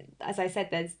 when, as I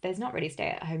said, there's not really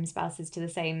stay-at-home spouses to the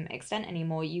same extent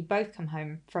anymore. You both come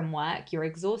home from work, you're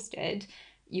exhausted,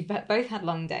 you've both had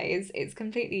long days. It's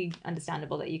completely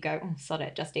understandable that you go, oh, sod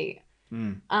it, just eat.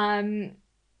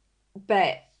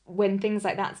 But when things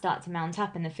like that start to mount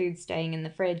up and the food's staying in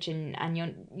the fridge and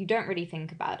you don't really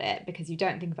think about it because you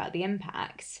don't think about the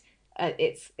impact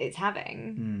it's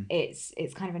having,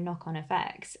 it's kind of a knock-on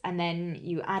effect. And then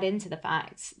you add into the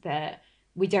fact that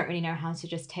we don't really know how to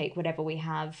just take whatever we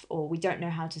have, or we don't know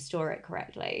how to store it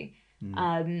correctly.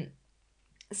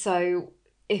 So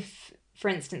if, for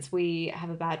instance, we have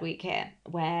a bad week here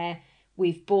where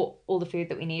we've bought all the food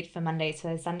that we need for Monday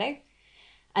to Sunday,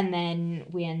 and then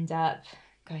we end up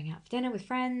going out for dinner with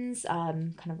friends,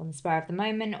 kind of on the spur of the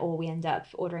moment, or we end up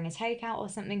ordering a takeout or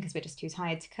something because we're just too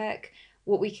tired to cook.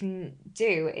 What we can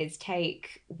do is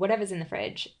take whatever's in the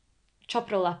fridge,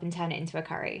 chop it all up and turn it into a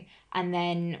curry. And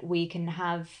then we can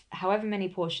have however many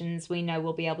portions we know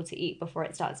we'll be able to eat before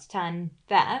it starts to turn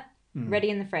there, ready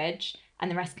in the fridge.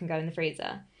 and the rest can go in the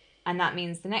freezer. And that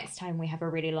means the next time we have a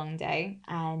really long day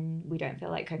and we don't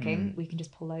feel like cooking, we can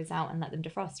just pull those out and let them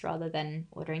defrost rather than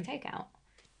ordering takeout.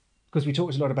 Because we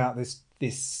talked a lot about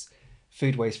this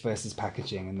food waste versus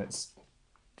packaging, and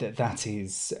that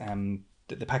is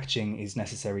that the packaging is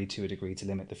necessary to a degree to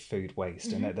limit the food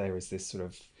waste, and that there is this sort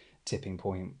of tipping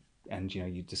point, and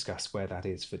you discuss where that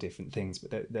is for different things,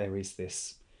 but there is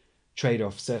this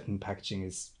trade-off. Certain packaging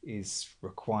is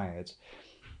required,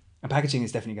 and packaging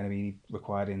is definitely going to be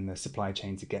required in the supply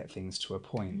chain to get things to a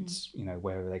point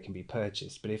where they can be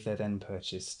purchased. But if they're then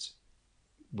purchased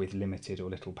with limited or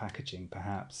little packaging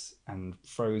perhaps, and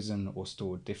frozen or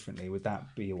stored differently,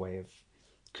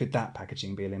 could that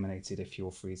packaging be eliminated if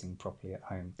you're freezing properly at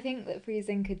home? I think that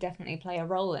freezing could definitely play a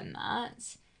role in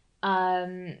that.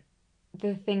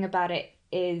 The thing about it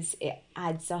is it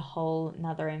adds a whole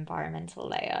another environmental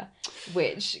layer,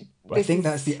 which I think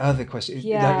that's the other question.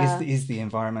 Yeah. Is the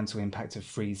environmental impact of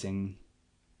freezing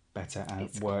better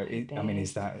at work?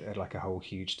 Is that like a whole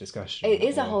huge discussion? It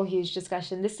is a whole huge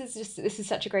discussion. This is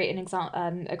such a great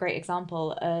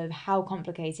example of how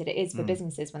complicated it is for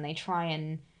businesses when they try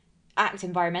and act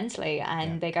environmentally,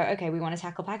 and they go, okay, we want to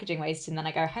tackle packaging waste, and then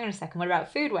I go, hang on a second, what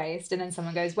about food waste? And then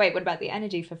someone goes, wait, what about the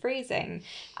energy for freezing?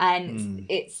 And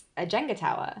it's a Jenga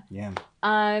tower.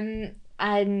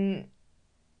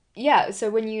 So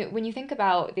when you think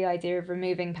about the idea of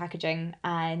removing packaging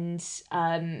and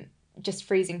just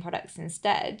freezing products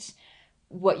instead,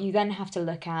 what you then have to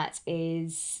look at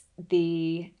is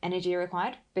the energy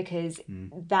required, because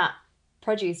that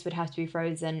produce would have to be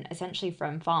frozen essentially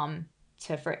from farm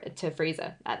to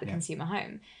freezer at the consumer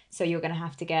home. So you're going to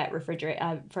have to get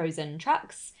frozen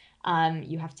trucks.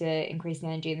 You have to increase the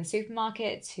energy in the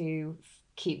supermarket to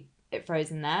keep it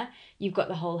frozen there. You've got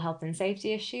the whole health and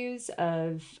safety issues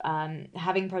of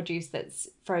having produce that's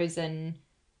frozen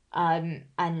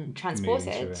and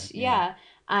transported.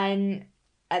 And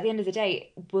at the end of the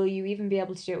day, will you even be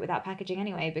able to do it without packaging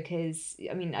anyway? Because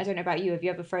I don't know about you, have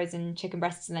you ever frozen chicken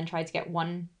breasts and then tried to get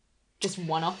one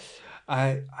off?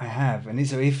 I have, and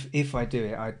so if I do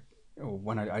it, I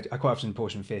quite often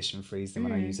portion fish and freeze them,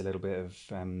 and I use a little bit of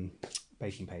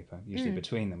baking paper usually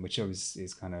between them, which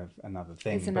is kind of another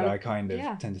thing. But I kind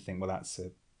of tend to think, well, that's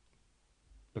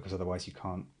because otherwise you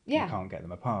can't get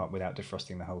them apart without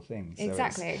defrosting the whole thing. So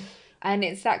exactly. And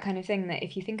it's that kind of thing that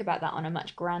if you think about that on a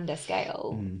much grander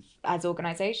scale, as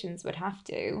organisations would have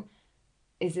to,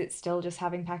 is it still just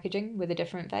having packaging with a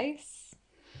different face?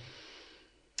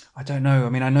 I don't know.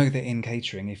 I know that in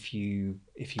catering, if you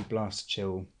blast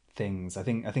chill things, I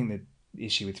think the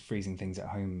issue with freezing things at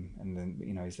home and then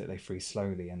is that they freeze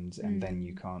slowly and then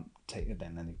you can't take it.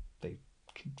 Then they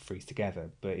freeze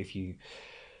together. But if you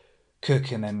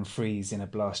cook and then freeze in a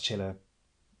blast chiller,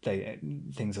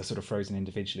 things are sort of frozen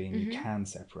individually, and you can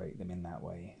separate them in that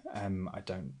way. I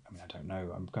don't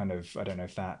know. I don't know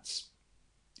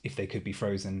if they could be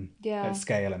frozen at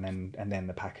scale and then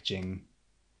the packaging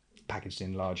packaged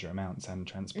in larger amounts and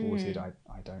transported. I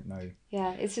don't know.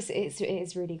 Yeah, it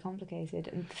is really complicated.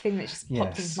 And the thing that just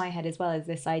popped into my head as well is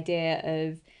this idea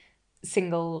of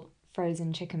single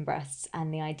frozen chicken breasts,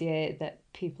 and the idea that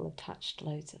people have touched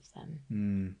loads of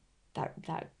them.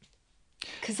 That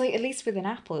because at least with an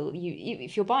apple, you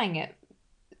if you're buying it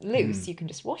loose, you can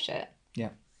just wash it. You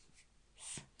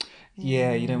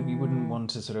wouldn't want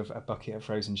to sort of a bucket of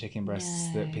frozen chicken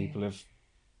breasts that people have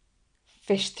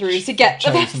fished through to get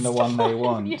chosen the one they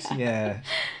want. Yeah,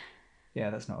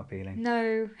 that's not appealing.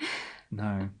 No.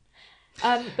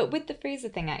 But with the freezer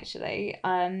thing, actually,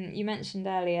 you mentioned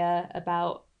earlier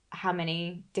about how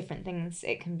many different things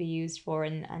it can be used for,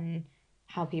 and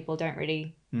how people don't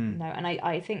really know. And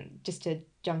I think, just to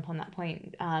jump on that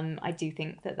point, I do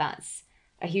think that that's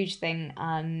a huge thing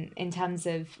in terms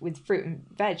of with fruit and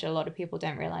veg. A lot of people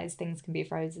don't realize things can be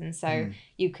frozen, so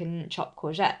you can chop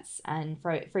courgettes and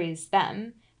freeze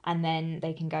them, and then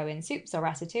they can go in soups or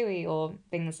ratatouille or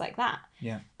things like that.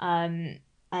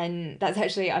 And that's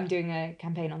actually, I'm doing a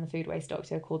campaign on the Food Waste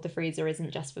Doctor called "The Freezer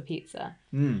Isn't Just for Pizza,"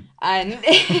 and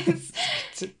it's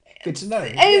good to know.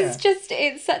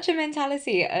 It's such a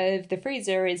mentality of the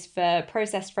freezer is for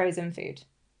processed frozen food.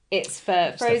 It's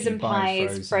for frozen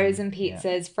pies, frozen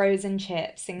pizzas, frozen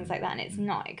chips, things like that. And it's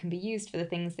not. It can be used for the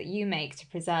things that you make to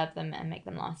preserve them and make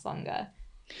them last longer.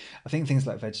 I think things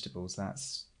like vegetables, I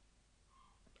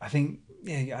don't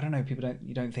know,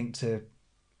 you don't think to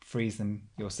freeze them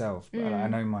yourself. But I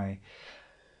know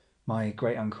my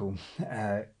great uncle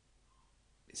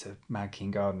is a mad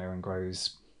keen gardener and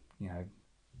grows,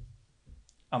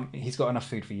 he's got enough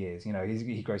food for years.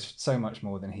 He grows so much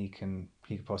more than he could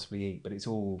possibly eat, but it's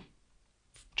all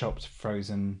chopped,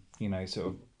 frozen, sort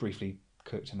of briefly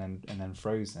cooked and then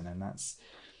frozen,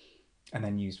 and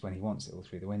then used when he wants it all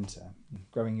through the winter.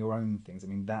 Growing your own things, I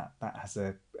mean, that has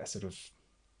a sort of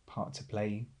part to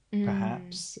play,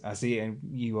 perhaps. I see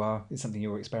it's something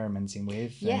you're experimenting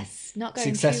with. Yes, not going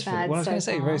too successfully. bad. Well, I was going to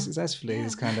say very far. successfully. Yeah.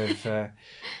 It's kind of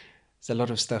there's a lot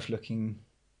of stuff looking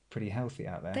pretty healthy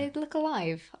out there. They look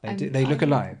alive. They look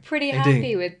alive. Pretty They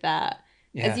happy do. with that.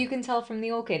 Yeah. As you can tell from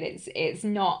the orchid, it's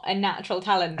not a natural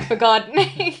talent for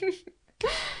gardening.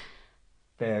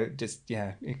 They're just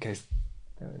because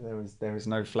there was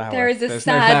no flower. There is There's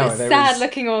sad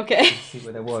looking orchid. See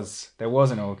where there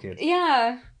was an orchid.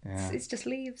 Yeah. Yeah. It's just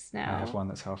leaves now. I have one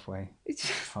that's halfway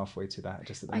to that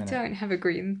just at the minute. I don't have a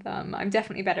green thumb. I'm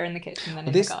definitely better in the kitchen than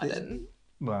in the garden.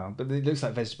 Well, but it looks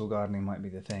like vegetable gardening might be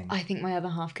the thing. I think my other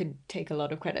half could take a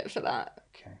lot of credit for that.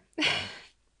 Okay.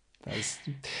 Well, that's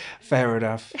fair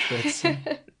enough.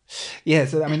 But, yeah,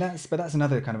 so I mean that's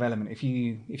another kind of element. If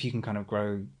you can kind of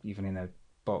grow even in a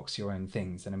box your own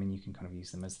things, then I mean you can kind of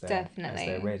use them as they're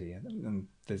ready. And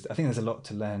I think there's a lot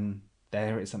to learn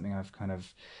there. It's something I've kind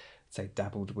of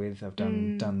dabbled with. I've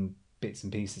done bits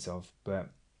and pieces of, but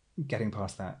getting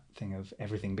past that thing of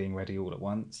everything being ready all at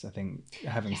once, I think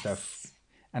having stuff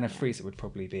and a freezer would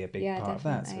probably be a big part of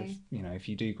that. So if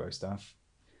you do grow stuff,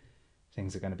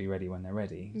 things are going to be ready when they're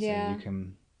ready. So you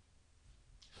can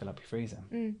fill up your freezer.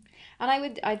 And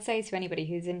I'd say to anybody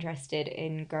who's interested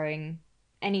in growing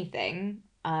anything,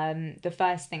 the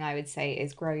first thing I would say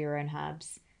is grow your own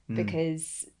herbs,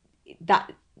 because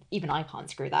that even I can't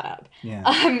screw that up.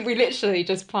 Yeah. We literally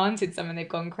just planted some and they've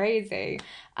gone crazy,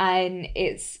 and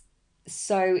it's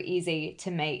so easy to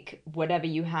make whatever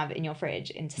you have in your fridge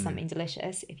into something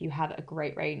delicious if you have a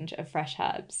great range of fresh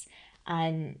herbs.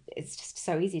 And it's just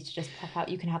so easy to just pop out.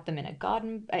 You can have them in a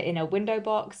garden, in a window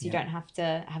box. You don't have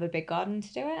to have a big garden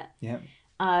to do it. Yeah.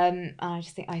 And I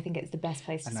think it's the best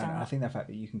place to start. I think the fact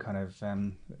that you can kind of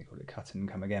they call it cut and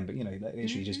come again, but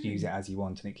literally just use it as you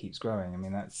want and it keeps growing. I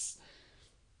mean that's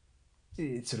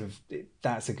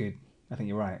a good. I think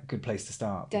you're right. Good place to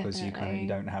start. Because you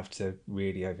don't have to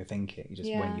really overthink it. You just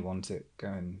when you want it, go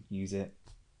and use it.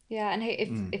 Yeah, and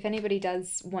hey, if anybody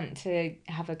does want to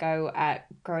have a go at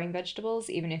growing vegetables,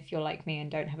 even if you're like me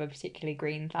and don't have a particularly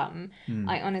green thumb,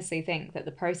 I honestly think that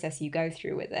the process you go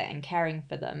through with it and caring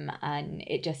for them, and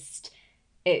it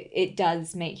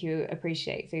does make you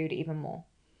appreciate food even more.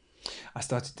 I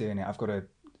started doing it. I've got a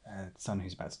son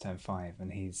who's about to turn 5,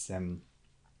 and he's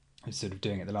sort of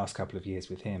doing it the last couple of years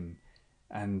with him,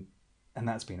 and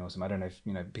that's been awesome. I don't know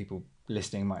if people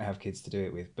listening might have kids to do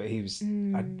it with, but he was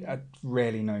I'd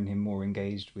rarely known him more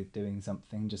engaged with doing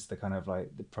something, just the kind of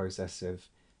like the process of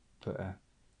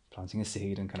planting a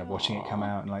seed and kind of watching it come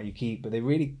out, and but they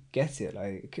really get it,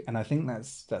 and I think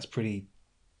that's pretty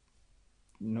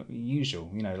not usual,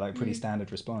 pretty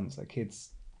standard response. Like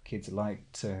kids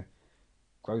like to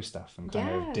grow stuff and kind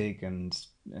of dig and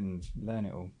learn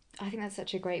it all. I think that's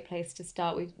such a great place to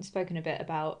start. We've spoken a bit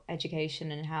about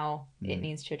education and how it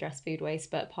needs to address food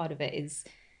waste, but part of it is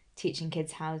teaching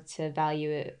kids how to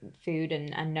value food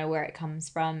and know where it comes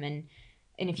from. And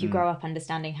if you grow up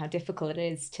understanding how difficult it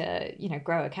is to,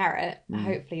 grow a carrot,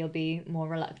 hopefully you'll be more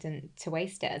reluctant to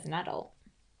waste it as an adult.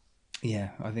 Yeah,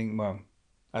 I think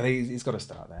it's got to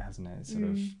start there, hasn't it? It's sort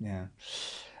of, yeah.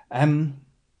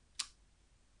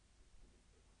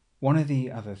 One of the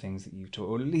other things that you've taught,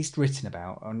 or at least written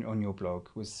about on your blog,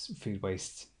 was food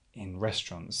waste in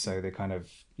restaurants. So the kind of,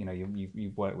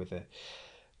 you work with the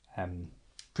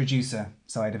producer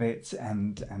side of it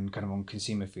and kind of on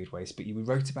consumer food waste, but you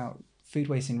wrote about food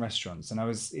waste in restaurants. And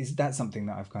is that something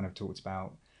that I've kind of talked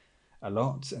about a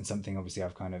lot, and something obviously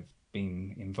I've kind of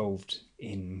been involved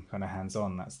in kind of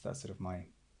hands-on. That's sort of my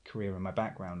career and my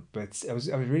background, but I was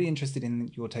really interested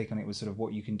in your take on it. Was sort of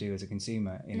what you can do as a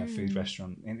consumer in a food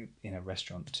restaurant, in a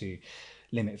restaurant, to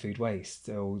limit food waste.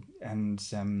 I was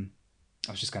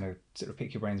just going to sort of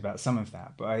pick your brains about some of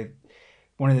that, but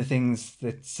one of the things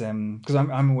that because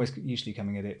I'm always usually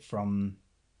coming at it from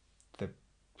the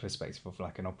perspective of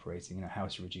like an operating, how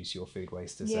to reduce your food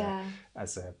waste as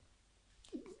a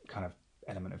kind of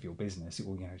element of your business,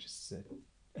 or just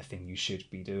a thing you should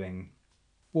be doing.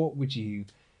 What would you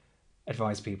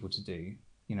advise people to do,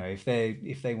 if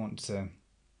they want to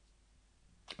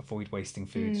avoid wasting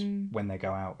food when they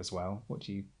go out as well? What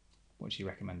do you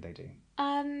recommend they do?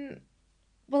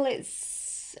 Well,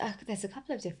 there's a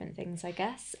couple of different things, I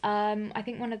guess. I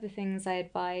think one of the things I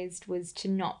advised was to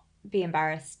not be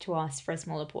embarrassed to ask for a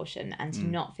smaller portion, and to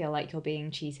not feel like you're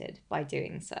being cheated by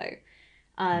doing so.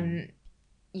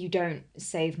 You don't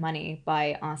save money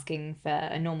by asking for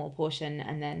a normal portion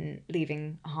and then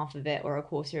leaving half of it or a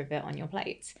quarter of it on your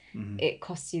plate. It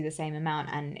costs you the same amount,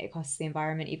 and it costs the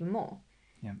environment even more.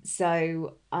 Yeah.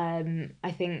 So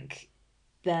I think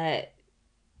that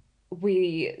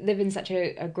we live in such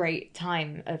a great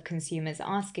time of consumers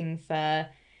asking for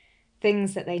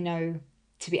things that they know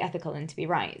to be ethical and to be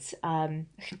right.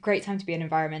 Great time to be an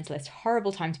environmentalist,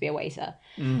 horrible time to be a waiter.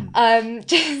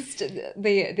 Just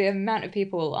the amount of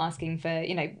people asking for,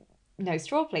 no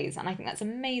straw please, and I think that's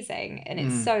amazing, and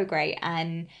it's so great.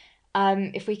 And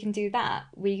if we can do that,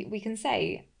 we can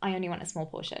say I only want a small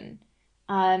portion.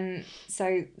 So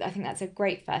I think that's a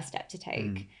great first step to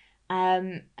take.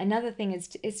 Another thing is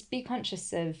to be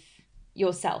conscious of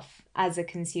yourself as a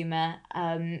consumer.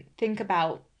 Think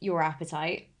about your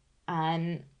appetite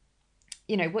and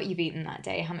what you've eaten that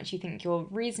day, how much you think you're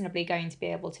reasonably going to be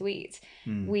able to eat.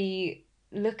 We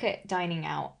look at dining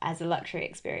out as a luxury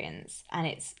experience, and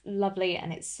it's lovely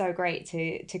and it's so great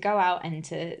to go out and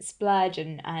to splurge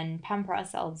and pamper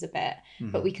ourselves a bit,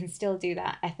 but we can still do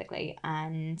that ethically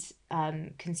and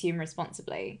consume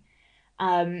responsibly.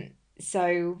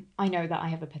 So I know that I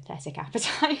have a pathetic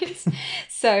appetite,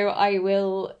 so I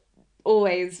will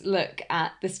always look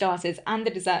at the starters and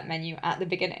the dessert menu at the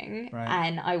beginning,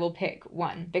 and I will pick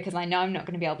one because I know I'm not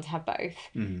going to be able to have both.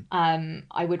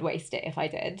 I would waste it if I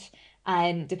did,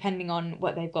 and depending on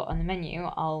what they've got on the menu,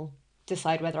 I'll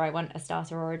decide whether I want a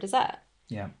starter or a dessert.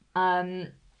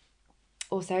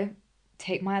 Also,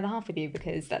 take my other half with you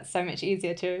because that's so much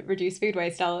easier to reduce food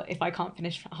waste. If I can't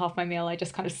finish half my meal, I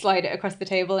just kind of slide it across the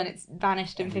table and it's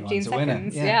vanished in 15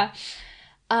 seconds.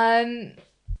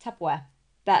 Tupperware.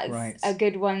 That's a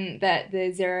good one that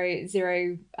the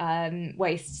zero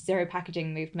waste, zero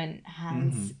packaging movement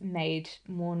has made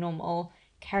more normal.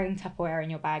 Carrying Tupperware in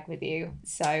your bag with you.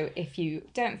 So if you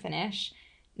don't finish,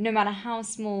 no matter how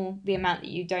small the amount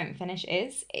that you don't finish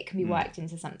is, it can be worked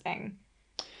into something.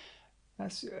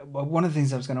 That's one of the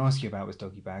things I was going to ask you about was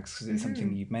doggy bags because it's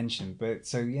something you've mentioned. But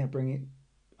so bring it.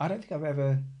 I don't think I've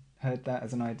ever heard that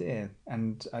as an idea,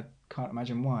 and I can't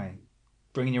imagine why.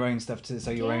 Bringing your own stuff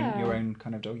your own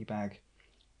kind of doggy bag.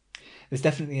 There's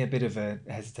definitely a bit of a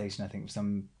hesitation, I think,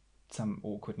 some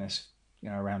awkwardness,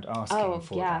 around asking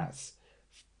for that.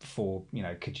 For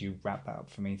could you wrap that up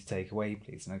for me to take away,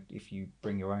 please? And if you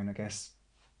bring your own, I guess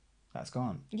that's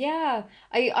gone. Yeah,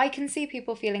 I can see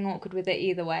people feeling awkward with it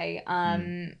either way.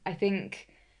 I think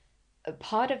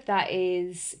part of that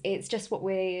is it's just what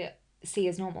we see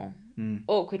as normal.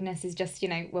 Awkwardness is just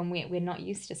when we're not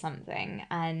used to something,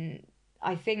 and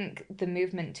I think the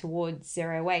movement towards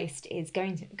zero waste is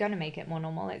going to make it more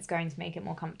normal. It's going to make it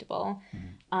more comfortable,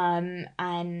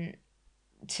 and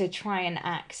to try and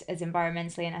act as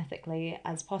environmentally and ethically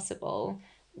as possible,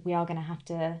 we are going to have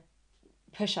to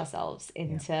push ourselves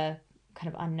into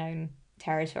kind of unknown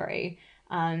territory,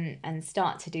 and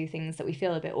start to do things that we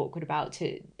feel a bit awkward about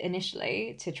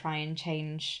initially to try and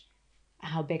change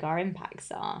how big our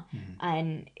impacts are.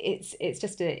 And it's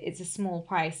a small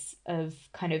price of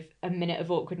kind of a minute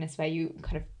of awkwardness where you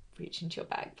kind of reach into your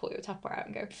bag, pull your Tupperware out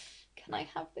and go, can I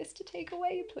have this to take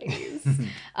away, please?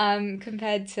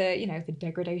 Compared to, the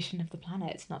degradation of the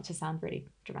planet, not to sound really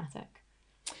dramatic.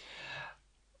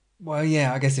 Well,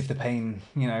 yeah, I guess if the pain,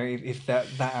 if that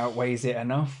outweighs it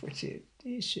enough, which it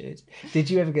should. Did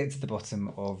you ever get to the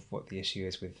bottom of what the issue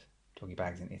is with doggy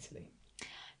bags in Italy?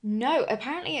 No,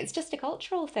 apparently it's just a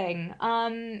cultural thing.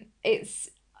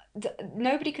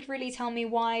 Nobody could really tell me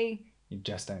why. You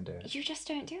just don't do it. You just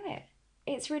don't do it.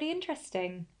 It's really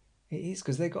interesting. It is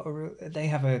because they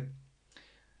have a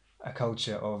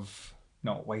culture of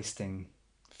not wasting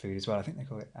food as well. I think they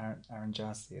call it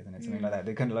aranjasi, isn't it? Something like that.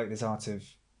 They're kind of like this art of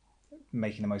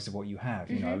making the most of what you have,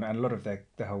 and a lot of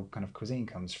the whole kind of cuisine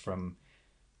comes from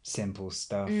simple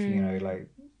stuff, like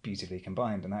beautifully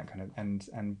combined and that kind of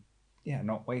and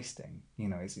not wasting.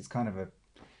 It's kind of a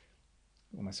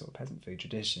almost sort of peasant food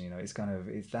tradition. It's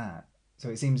that. So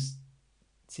it seems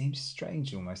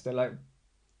strange almost. They're like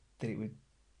that it would.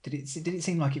 Did it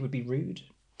seem like it would be rude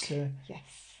to? Yes,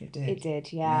 it did. It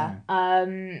did, yeah.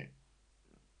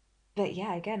 But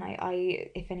yeah, again, I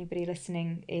if anybody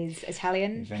listening is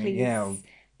Italian,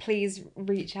 please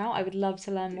reach out. I would love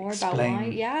to learn more about why.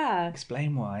 Yeah.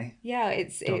 Explain why. Yeah,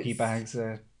 it's doggy bags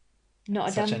are not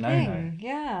a such dumb a no-no. thing.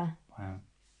 Yeah. Wow.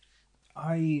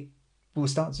 I will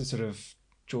start to sort of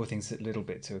draw things a little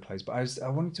bit to a close, but I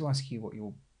wanted to ask you what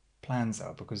your plans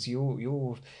are, because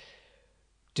you're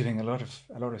doing a lot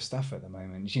of stuff at the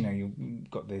moment. You've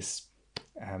got this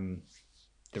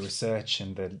the research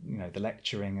and the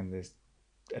lecturing and the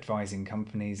advising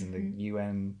companies and the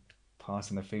UN part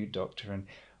and the food doctor, and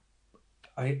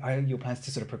are your plans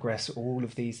to sort of progress all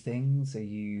of these things?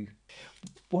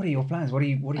 What are your plans? What are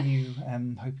you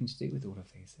hoping to do with all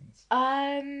of these things?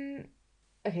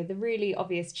 okay, the really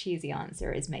obvious cheesy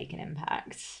answer is make an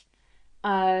impact.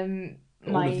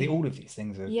 All of these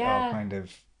things are Yeah, kind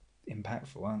of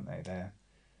impactful, aren't they?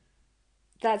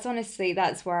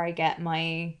 that's where I get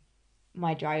my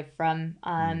drive from.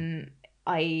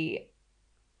 I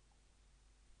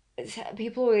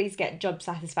People always get job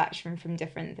satisfaction from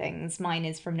different things. Mine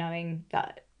is from knowing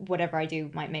that whatever I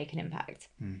do might make an impact.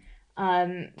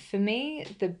 For me,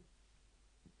 the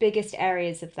biggest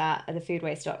areas of that are the food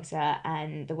waste doctor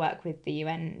and the work with the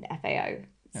UN FAO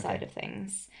side of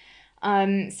things.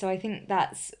 So I think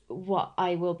that's what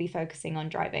I will be focusing on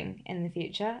driving in the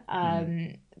future.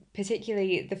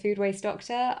 Particularly the food waste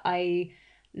doctor. I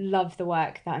love the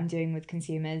work that I'm doing with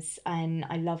consumers, and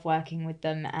I love working with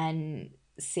them and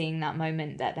seeing that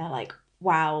moment that they're like,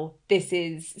 wow, this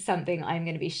is something I'm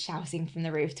going to be shouting from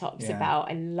the rooftops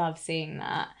about. I love seeing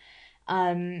that.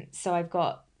 So I've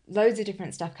got loads of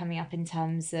different stuff coming up in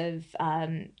terms of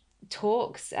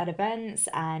talks at events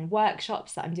and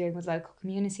workshops that I'm doing with local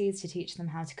communities to teach them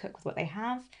how to cook with what they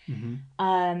have.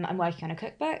 I'm working on a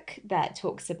cookbook that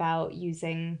talks about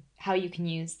using how you can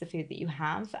use the food that you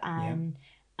have, and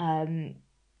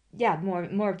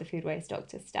more of the food waste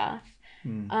doctor stuff.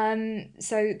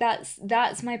 So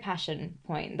that's my passion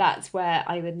point. That's where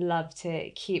I would love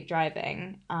to keep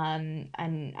driving,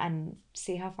 and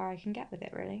see how far I can get with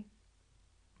it, really.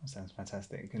 That sounds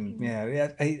fantastic. And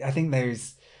I think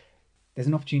there's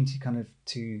an opportunity kind of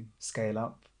to scale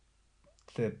up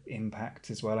the impact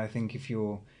as well. I think if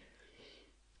you're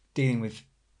dealing with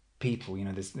people,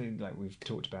 there's, like we've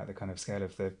talked about, the kind of scale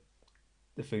of the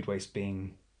food waste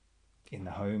being in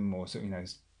the home, or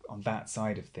on that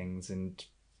side of things, and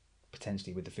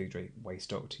potentially with the food waste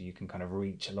doctor you can kind of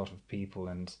reach a lot of people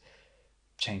and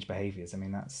change behaviours. I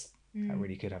mean, that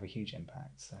really could have a huge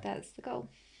impact. So that's the goal.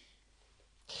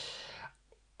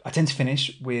 I tend to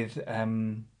finish with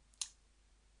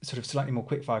sort of slightly more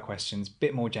quickfire questions,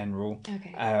 bit more general.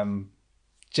 Okay.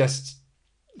 Just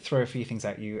throw a few things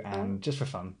at you, and just for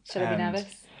fun. Should I be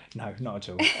nervous? No, not at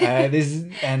all. This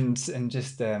and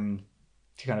just to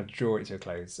kind of draw it to a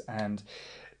close. And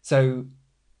so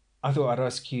I thought I'd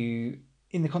ask you,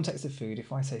 in the context of food,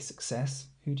 if I say success,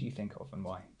 who do you think of and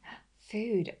why?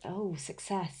 Food. Oh,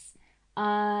 success.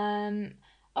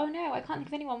 Oh no, I can't think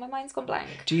of anyone. My mind's gone blank.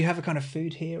 Do you have a kind of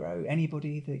food hero?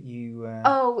 Anybody that you...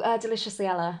 Deliciously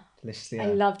Ella. Deliciously Ella.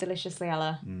 I love Deliciously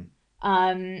Ella.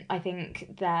 I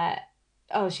think that...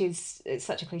 it's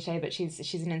such a cliche, but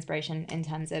she's an inspiration in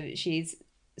terms of she's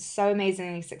so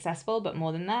amazingly successful, but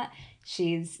more than that,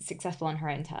 she's successful on her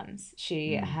own terms.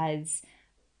 She has...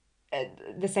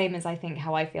 the same as I think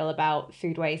how I feel about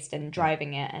food waste and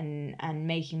driving it and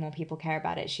making more people care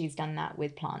about it. She's done that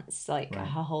with plants. Like her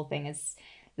whole thing is,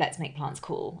 let's make plants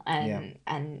cool and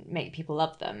make people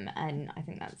love them. And I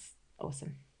think that's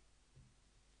awesome.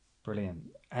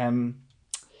 Brilliant.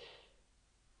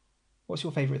 What's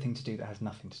your favourite thing to do that has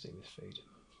nothing to do with food?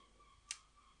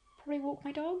 Probably walk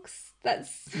my dogs.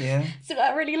 That's so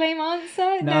a really lame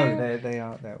answer. No,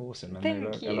 they're awesome, and they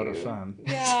look a lot of fun.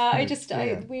 Yeah,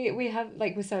 we have,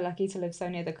 like, we're so lucky to live so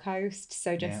near the coast,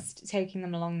 so just taking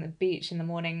them along the beach in the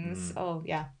mornings. Oh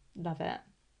yeah, love it.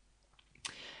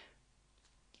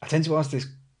 I tend to ask this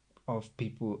of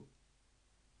people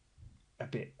a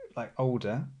bit like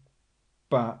older,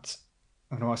 but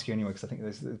I'm going to ask you anyway, because I think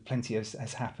there's plenty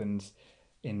has happened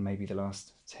in maybe the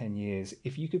last 10 years.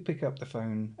 If you could pick up the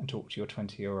phone and talk to your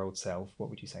 20-year-old self, what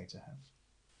would you say to her?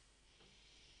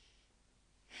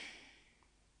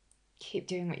 Keep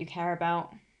doing what you care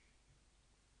about.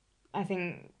 I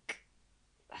think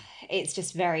it's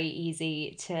just very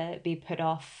easy to be put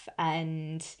off,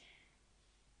 and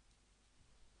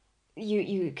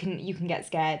you can get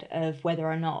scared of whether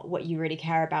or not what you really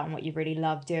care about and what you really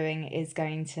love doing is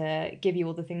going to give you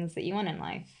all the things that you want in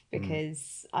life.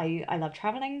 Because I love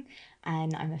traveling,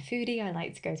 and I'm a foodie. I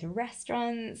like to go to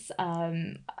restaurants,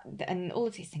 and all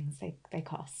of these things, they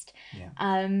cost.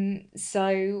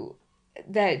 So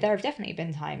there have definitely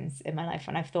been times in my life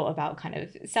when I've thought about kind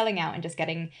of selling out and just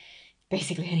getting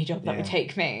basically any job that would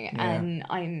take me. And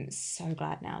I'm so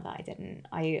glad now that I didn't.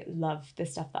 I love the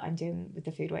stuff that I'm doing with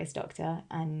the food waste doctor,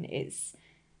 and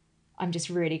I'm just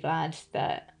really glad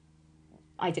that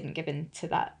I didn't give in to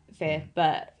that fear.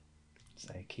 But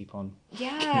keep on.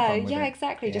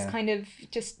 Exactly. Just kind of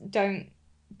don't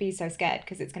be so scared,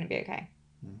 because it's going to be okay.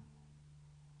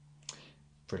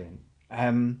 Brilliant.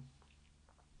 I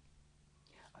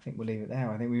think we'll leave it there.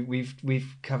 I think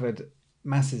we've covered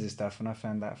masses of stuff, and I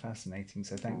found that fascinating.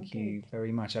 So thank you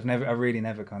very much. I've really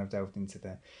never kind of delved into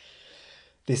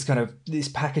this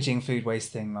packaging food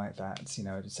waste thing like that. You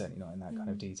know, it's certainly not in that kind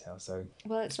of detail. So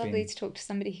well, it's lovely to talk to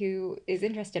somebody who is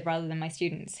interested rather than my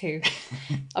students who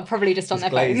are probably just on their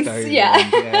phones.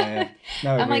 Yeah.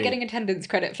 No, Am I getting attendance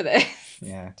credit for this?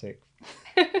 Yeah, tick.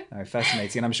 No,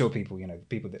 fascinating, and I'm sure people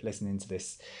that listen into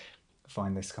this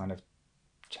find this kind of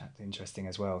chat interesting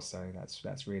as well. So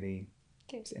that's really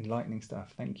enlightening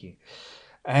stuff. Thank you.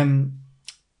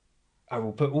 I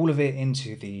will put all of it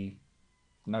into the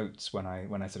notes when I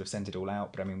sort of send it all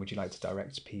out. But I mean, would you like to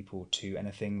direct people to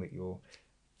anything that you're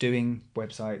doing,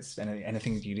 websites,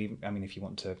 anything that you'd even, I mean, if you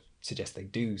want to suggest they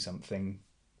do something,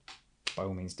 by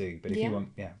all means do. But if you want,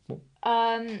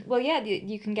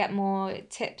 you can get more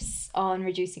tips on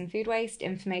reducing food waste,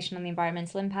 information on the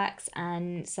environmental impacts,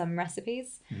 and some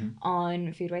recipes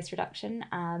on food waste reduction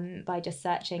by just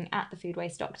searching at the Food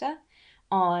Waste Doctor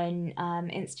on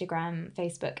Instagram,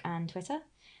 Facebook, and Twitter.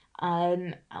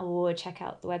 Or check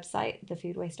out the website,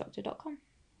 thefoodwastedoctor.com.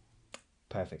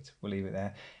 Perfect. We'll leave it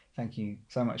there. Thank you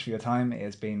so much for your time. It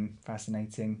has been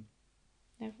fascinating.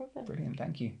 No problem. Brilliant.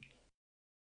 Thank you.